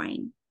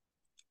 destroying.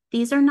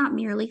 These are not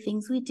merely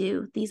things we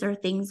do, these are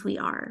things we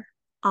are,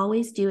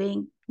 always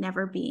doing,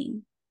 never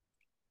being.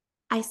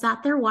 I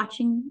sat there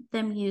watching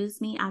them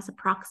use me as a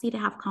proxy to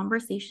have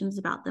conversations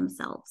about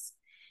themselves.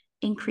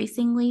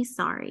 Increasingly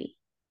sorry.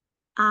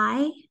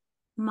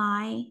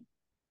 My,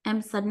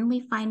 am suddenly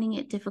finding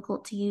it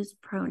difficult to use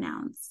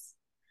pronouns.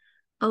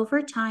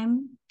 Over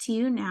time, to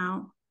you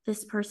now,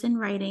 this person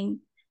writing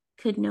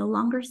could no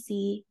longer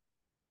see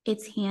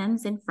its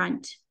hands in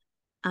front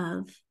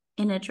of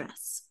an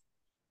address.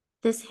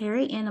 This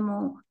hairy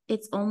animal,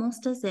 it's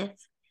almost as if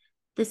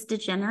this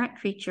degenerate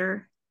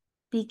creature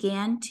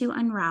began to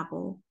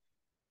unravel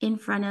in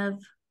front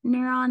of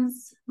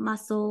neurons,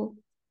 muscle,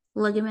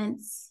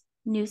 ligaments,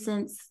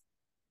 nuisance,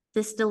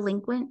 this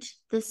delinquent,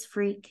 this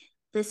freak,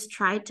 this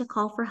tried to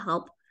call for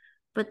help,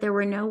 but there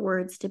were no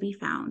words to be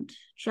found,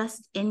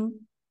 just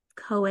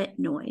inchoate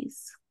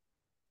noise.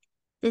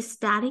 This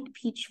static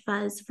peach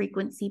fuzz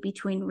frequency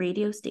between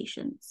radio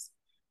stations.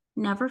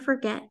 Never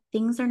forget,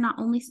 things are not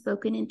only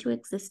spoken into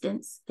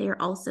existence, they are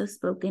also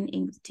spoken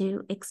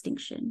into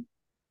extinction.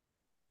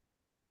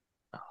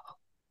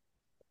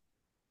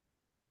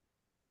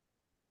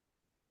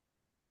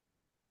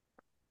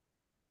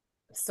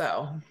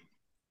 So,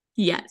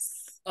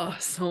 yes.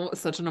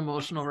 Such an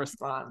emotional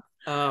response.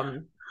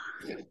 The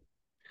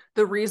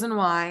reason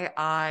why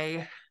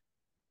I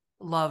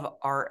love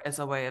art as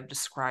a way of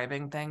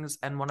describing things,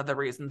 and one of the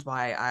reasons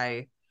why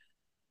I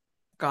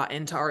got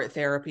into art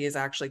therapy is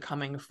actually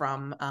coming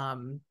from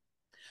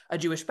a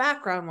Jewish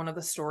background. One of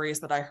the stories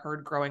that I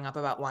heard growing up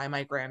about why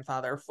my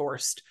grandfather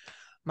forced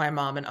my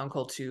mom and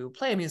uncle to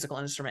play a musical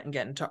instrument and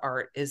get into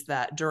art is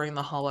that during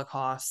the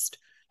Holocaust,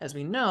 as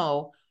we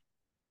know,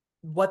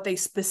 what they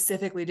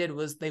specifically did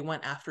was they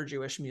went after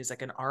Jewish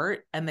music and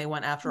art, and they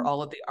went after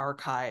all of the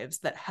archives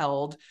that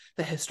held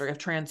the history of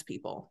trans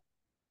people.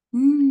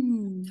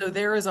 So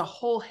there is a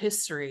whole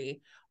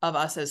history of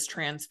us as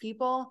trans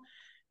people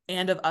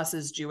and of us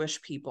as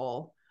Jewish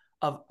people,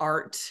 of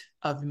art,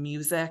 of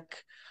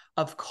music,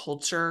 of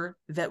culture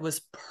that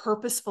was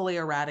purposefully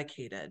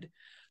eradicated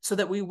so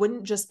that we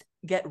wouldn't just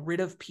get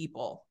rid of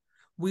people.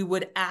 We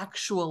would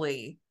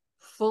actually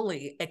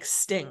fully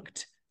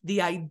extinct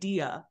the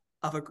idea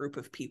of a group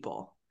of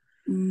people.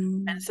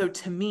 And so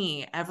to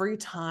me, every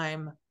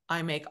time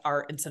I make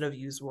art instead of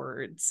use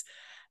words,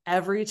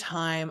 every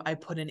time I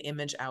put an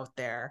image out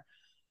there,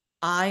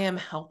 I am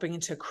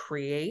helping to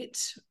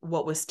create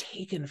what was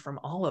taken from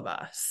all of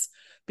us,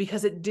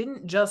 because it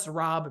didn't just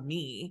rob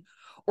me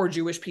or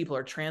Jewish people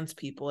or trans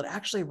people. It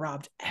actually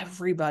robbed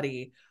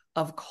everybody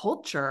of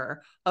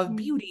culture, of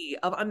beauty,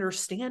 of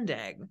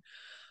understanding.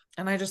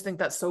 And I just think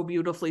that so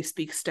beautifully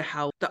speaks to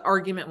how the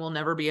argument will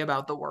never be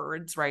about the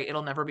words, right?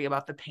 It'll never be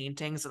about the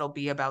paintings. It'll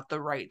be about the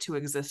right to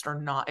exist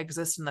or not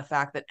exist, and the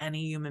fact that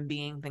any human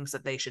being thinks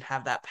that they should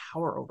have that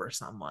power over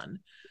someone.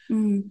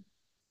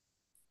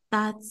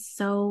 That's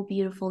so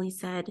beautifully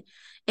said.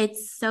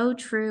 It's so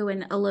true.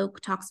 And Alok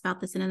talks about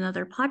this in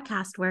another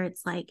podcast where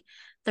it's like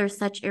there's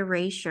such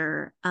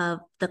erasure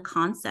of the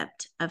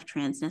concept of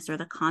transness or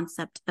the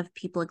concept of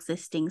people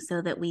existing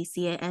so that we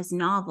see it as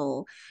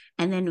novel.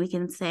 And then we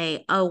can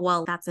say, oh,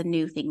 well, that's a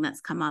new thing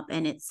that's come up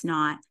and it's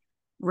not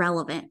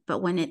relevant.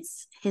 But when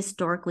it's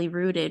historically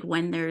rooted,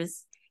 when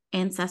there's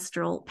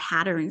ancestral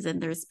patterns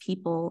and there's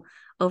people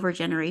over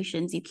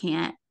generations, you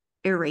can't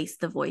erase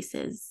the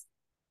voices.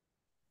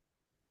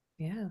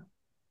 Yeah.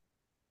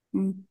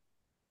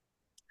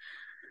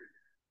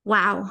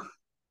 Wow.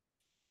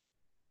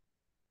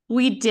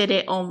 We did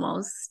it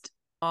almost.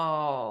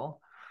 Oh,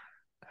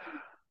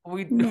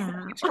 we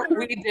No.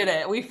 we did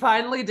it. We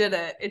finally did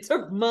it. It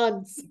took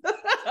months.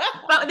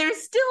 But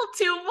there's still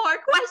 2 more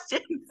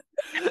questions.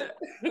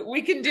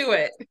 We can do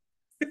it.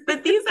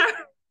 But these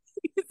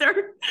are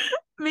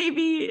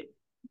maybe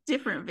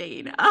different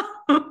vein.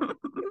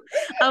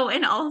 Oh,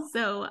 and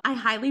also I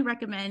highly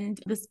recommend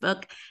this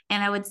book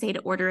and I would say to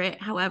order it.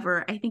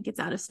 However, I think it's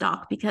out of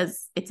stock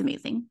because it's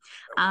amazing.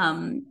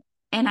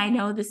 And I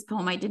know this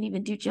poem I didn't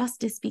even do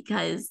justice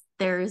because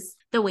there's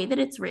the way that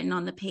it's written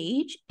on the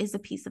page is a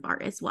piece of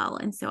art as well.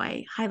 And so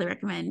I highly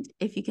recommend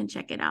if you can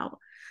check it out.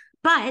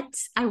 But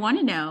I want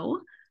to know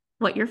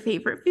what your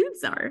favorite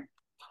foods are.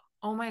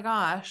 Oh my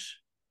gosh.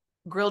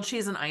 Grilled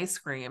cheese and ice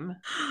cream.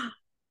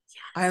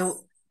 Yes.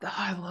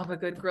 I love a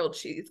good grilled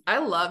cheese. I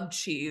love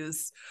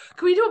cheese.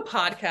 Can we do a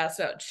podcast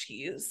about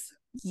cheese?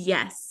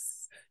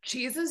 Yes.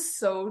 Cheese is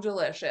so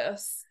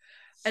delicious.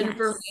 And Yes.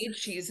 for me,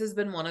 cheese has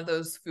been one of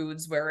those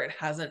foods where it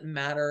hasn't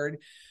mattered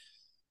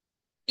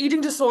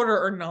eating disorder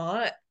or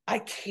not. I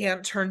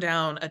can't turn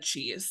down a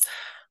cheese.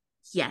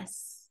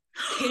 Yes.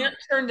 Can't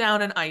turn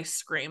down an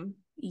ice cream.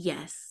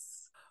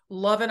 Yes.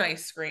 Love an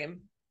ice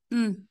cream.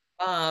 Mm.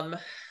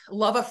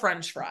 Love a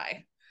French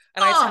fry.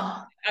 And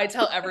I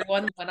tell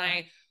everyone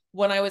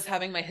when I was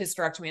having my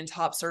hysterectomy and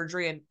top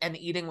surgery and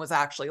eating was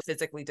actually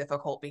physically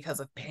difficult because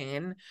of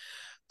pain.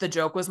 The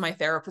joke was my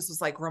therapist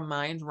was like,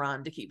 remind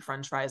Ron to keep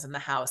French fries in the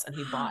house. And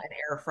he bought an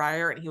air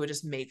fryer and he would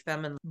just make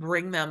them and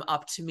bring them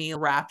up to me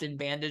wrapped in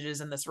bandages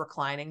in this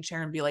reclining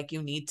chair and be like,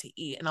 you need to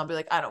eat. And I'll be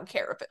like, I don't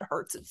care if it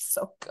hurts. It's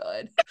so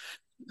good.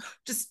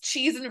 Just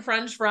cheese and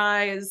French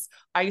fries,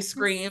 ice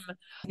cream.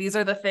 These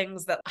are the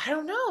things that I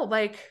don't know,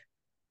 like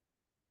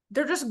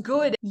they're just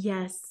good.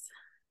 Yes.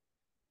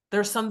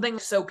 There's something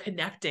so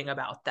connecting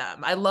about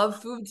them. I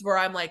love foods where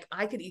I'm like,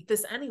 I could eat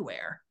this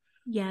anywhere.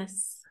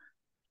 Yes.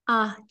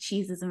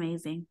 Cheese is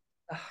amazing.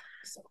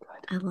 So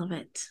good. I love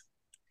it.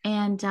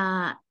 And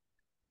how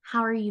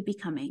are you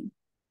becoming?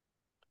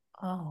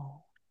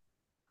 Oh.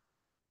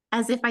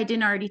 As if I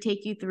didn't already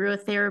take you through a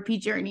therapy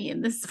journey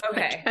in this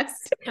Okay. podcast.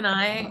 Can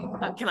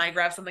I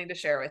grab something to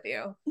share with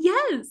you?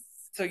 Yes.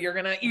 So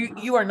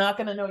you are not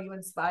gonna know you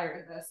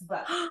inspired this,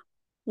 but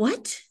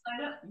what?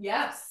 I know.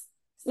 Yes.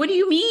 What do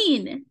you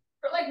mean?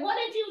 We're like, what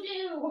did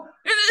you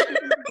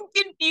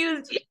do?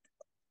 Confused.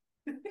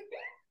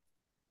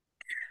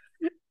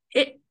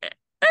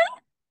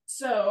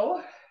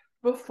 So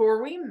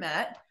before we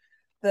met,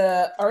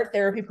 the art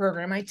therapy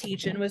program I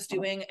teach in was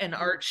doing an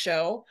art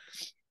show,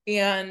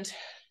 and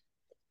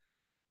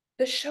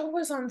the show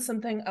was on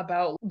something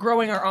about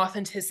growing our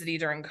authenticity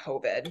during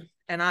COVID.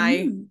 And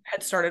I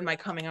had started my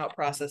coming out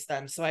process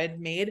then.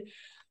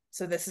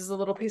 So this is a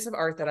little piece of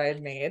art that I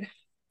had made.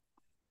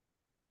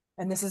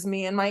 And this is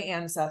me and my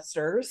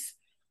ancestors,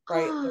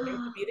 right? Learning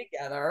to be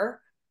together.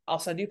 I'll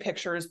send you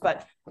pictures,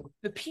 but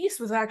the piece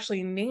was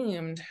actually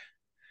named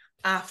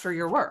after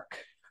your work.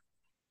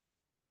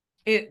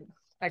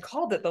 I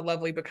called it The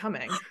Lovely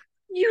Becoming.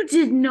 You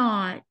did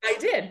not. I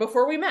did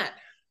before we met.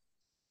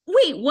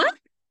 Wait, what?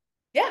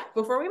 Yeah,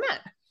 before we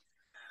met.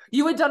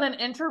 You had done an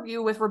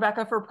interview with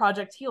Rebecca for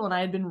Project Heal, and I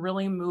had been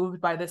really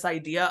moved by this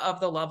idea of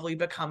the lovely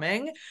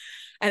becoming.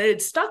 And it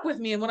had stuck with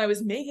me. And when I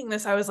was making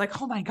this, I was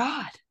like, oh my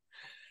God,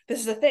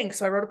 this is a thing.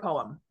 So I wrote a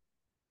poem.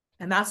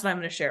 And that's what I'm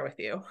going to share with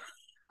you.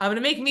 I'm going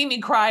to make Mimi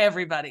cry,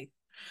 everybody.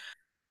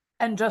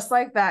 And just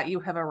like that, you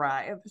have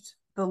arrived,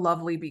 the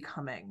lovely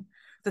becoming.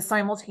 The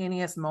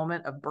simultaneous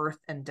moment of birth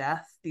and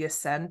death, the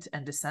ascent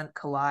and descent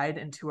collide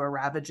into a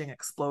ravaging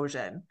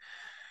explosion.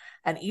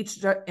 And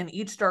in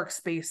each dark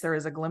space, there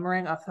is a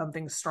glimmering of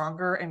something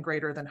stronger and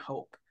greater than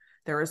hope.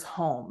 There is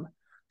home,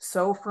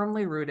 so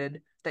firmly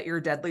rooted that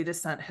your deadly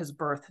descent has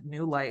birthed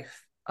new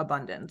life,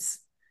 abundance.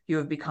 You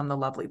have become the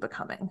lovely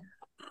becoming.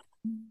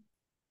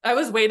 I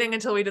was waiting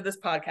until we did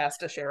this podcast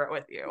to share it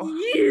with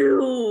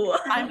you.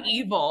 I'm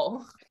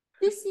evil.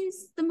 This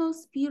is the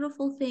most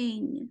beautiful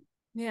thing.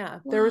 Yeah,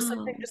 there was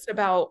something just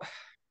about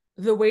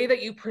the way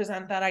that you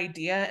present that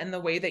idea and the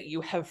way that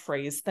you have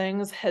phrased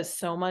things has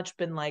so much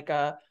been like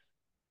that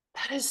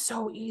is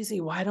so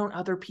easy. Why don't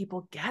other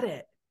people get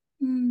it?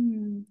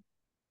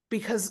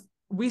 Because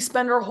we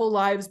spend our whole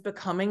lives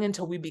becoming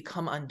until we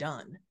become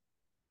undone.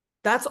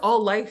 That's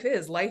all life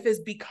is. Life is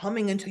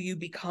becoming until you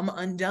become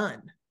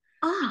undone.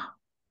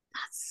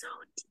 That's so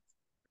deep.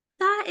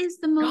 That is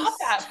the most. Got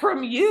that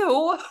from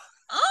you.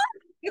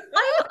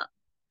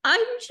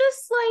 I'm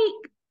just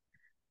like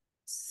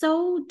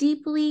so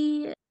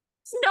deeply,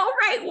 no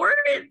right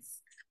words,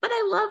 but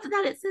I love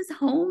that it says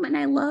home, and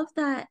I love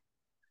that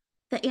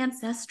the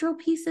ancestral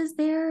piece is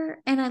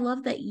there, and I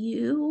love that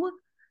you,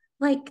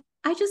 like,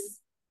 I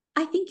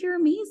think you're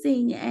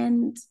amazing,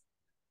 and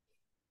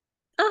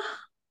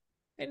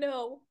I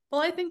know.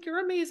 Well, I think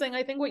you're amazing.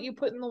 I think what you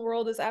put in the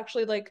world is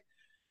actually like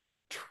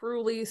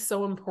truly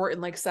so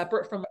important, like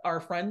separate from our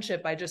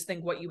friendship. I just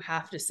think what you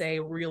have to say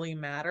really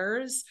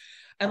matters.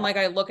 And like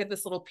I look at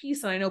this little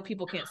piece, and I know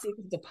people can't see it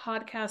because it's a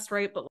podcast,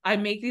 right? But I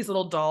make these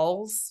little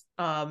dolls.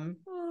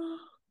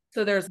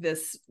 So there's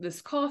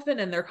this coffin,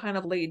 and they're kind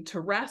of laid to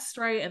rest,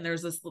 right? And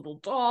there's this little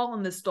doll,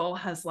 and this doll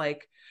has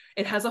like,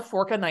 it has a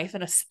fork, a knife,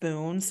 and a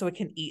spoon so it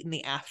can eat in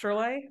the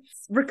afterlife.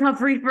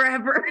 recovery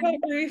forever.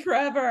 Recovery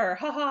forever.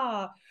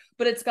 Haha.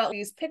 But it's got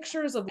these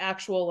pictures of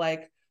actual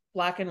like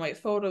black and white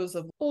photos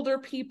of older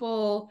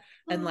people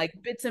and like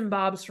bits and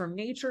bobs from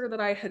nature that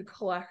I had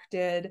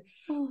collected.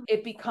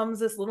 It becomes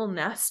this little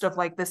nest of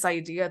like this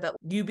idea that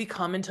you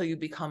become until you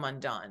become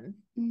undone.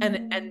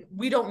 And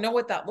we don't know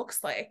what that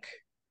looks like.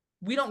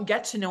 We don't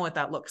get to know what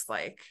that looks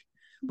like.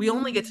 We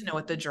only get to know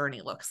what the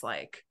journey looks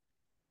like.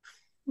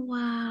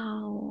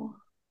 Wow.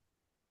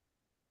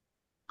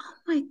 Oh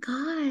my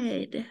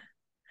God.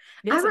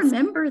 Yes, I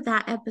remember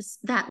that episode,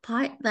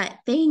 that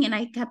thing, and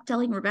I kept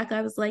telling Rebecca,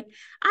 I was like,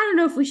 I don't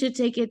know if we should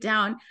take it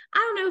down. I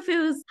don't know if it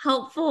was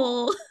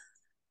helpful.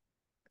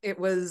 it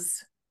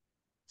was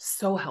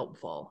so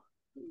helpful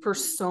for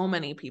so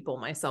many people,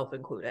 myself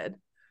included.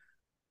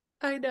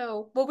 I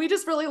know. Well, we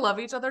just really love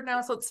each other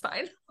now, so it's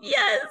fine.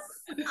 Yes.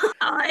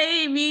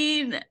 I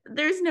mean,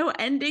 there's no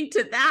ending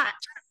to that.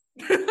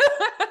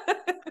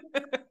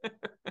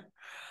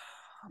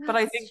 But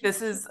I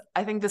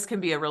think this can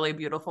be a really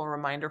beautiful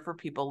reminder for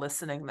people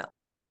listening that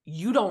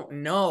you don't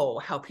know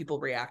how people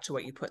react to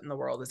what you put in the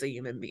world as a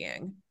human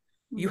being.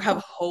 You have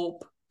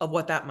hope of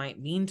what that might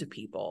mean to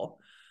people.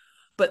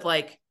 But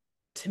like,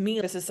 to me,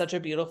 this is such a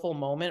beautiful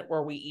moment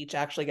where we each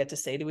actually get to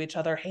say to each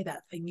other, hey,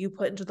 that thing you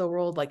put into the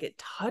world, like it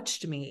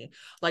touched me,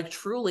 like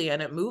truly,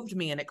 and it moved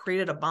me, and it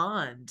created a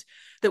bond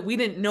that we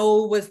didn't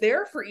know was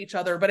there for each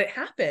other, but it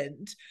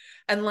happened.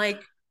 And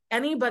like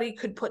anybody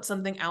could put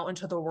something out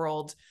into the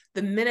world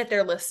the minute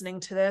they're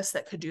listening to this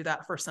that could do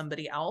that for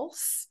somebody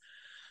else,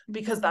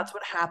 because that's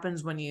what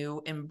happens when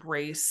you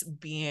embrace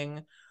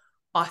being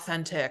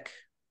authentic,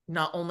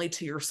 not only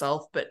to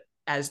yourself, but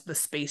as the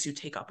space you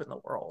take up in the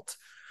world.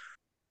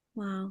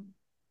 Wow.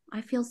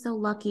 I feel so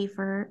lucky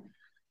for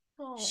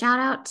shout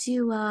out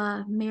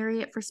to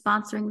Marriott for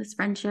sponsoring this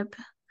friendship.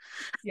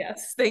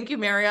 Yes. Thank you,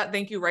 Marriott.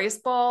 Thank you, Rice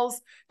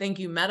Balls. Thank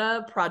you,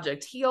 Meta,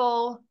 Project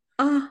Heal.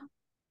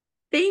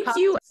 Thank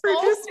you for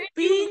just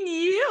being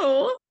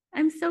you.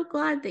 I'm so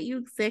glad that you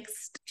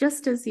exist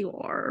just as you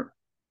are.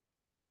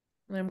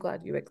 I'm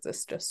glad you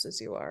exist just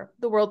as you are.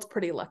 The world's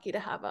pretty lucky to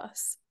have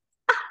us.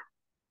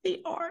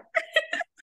 They are.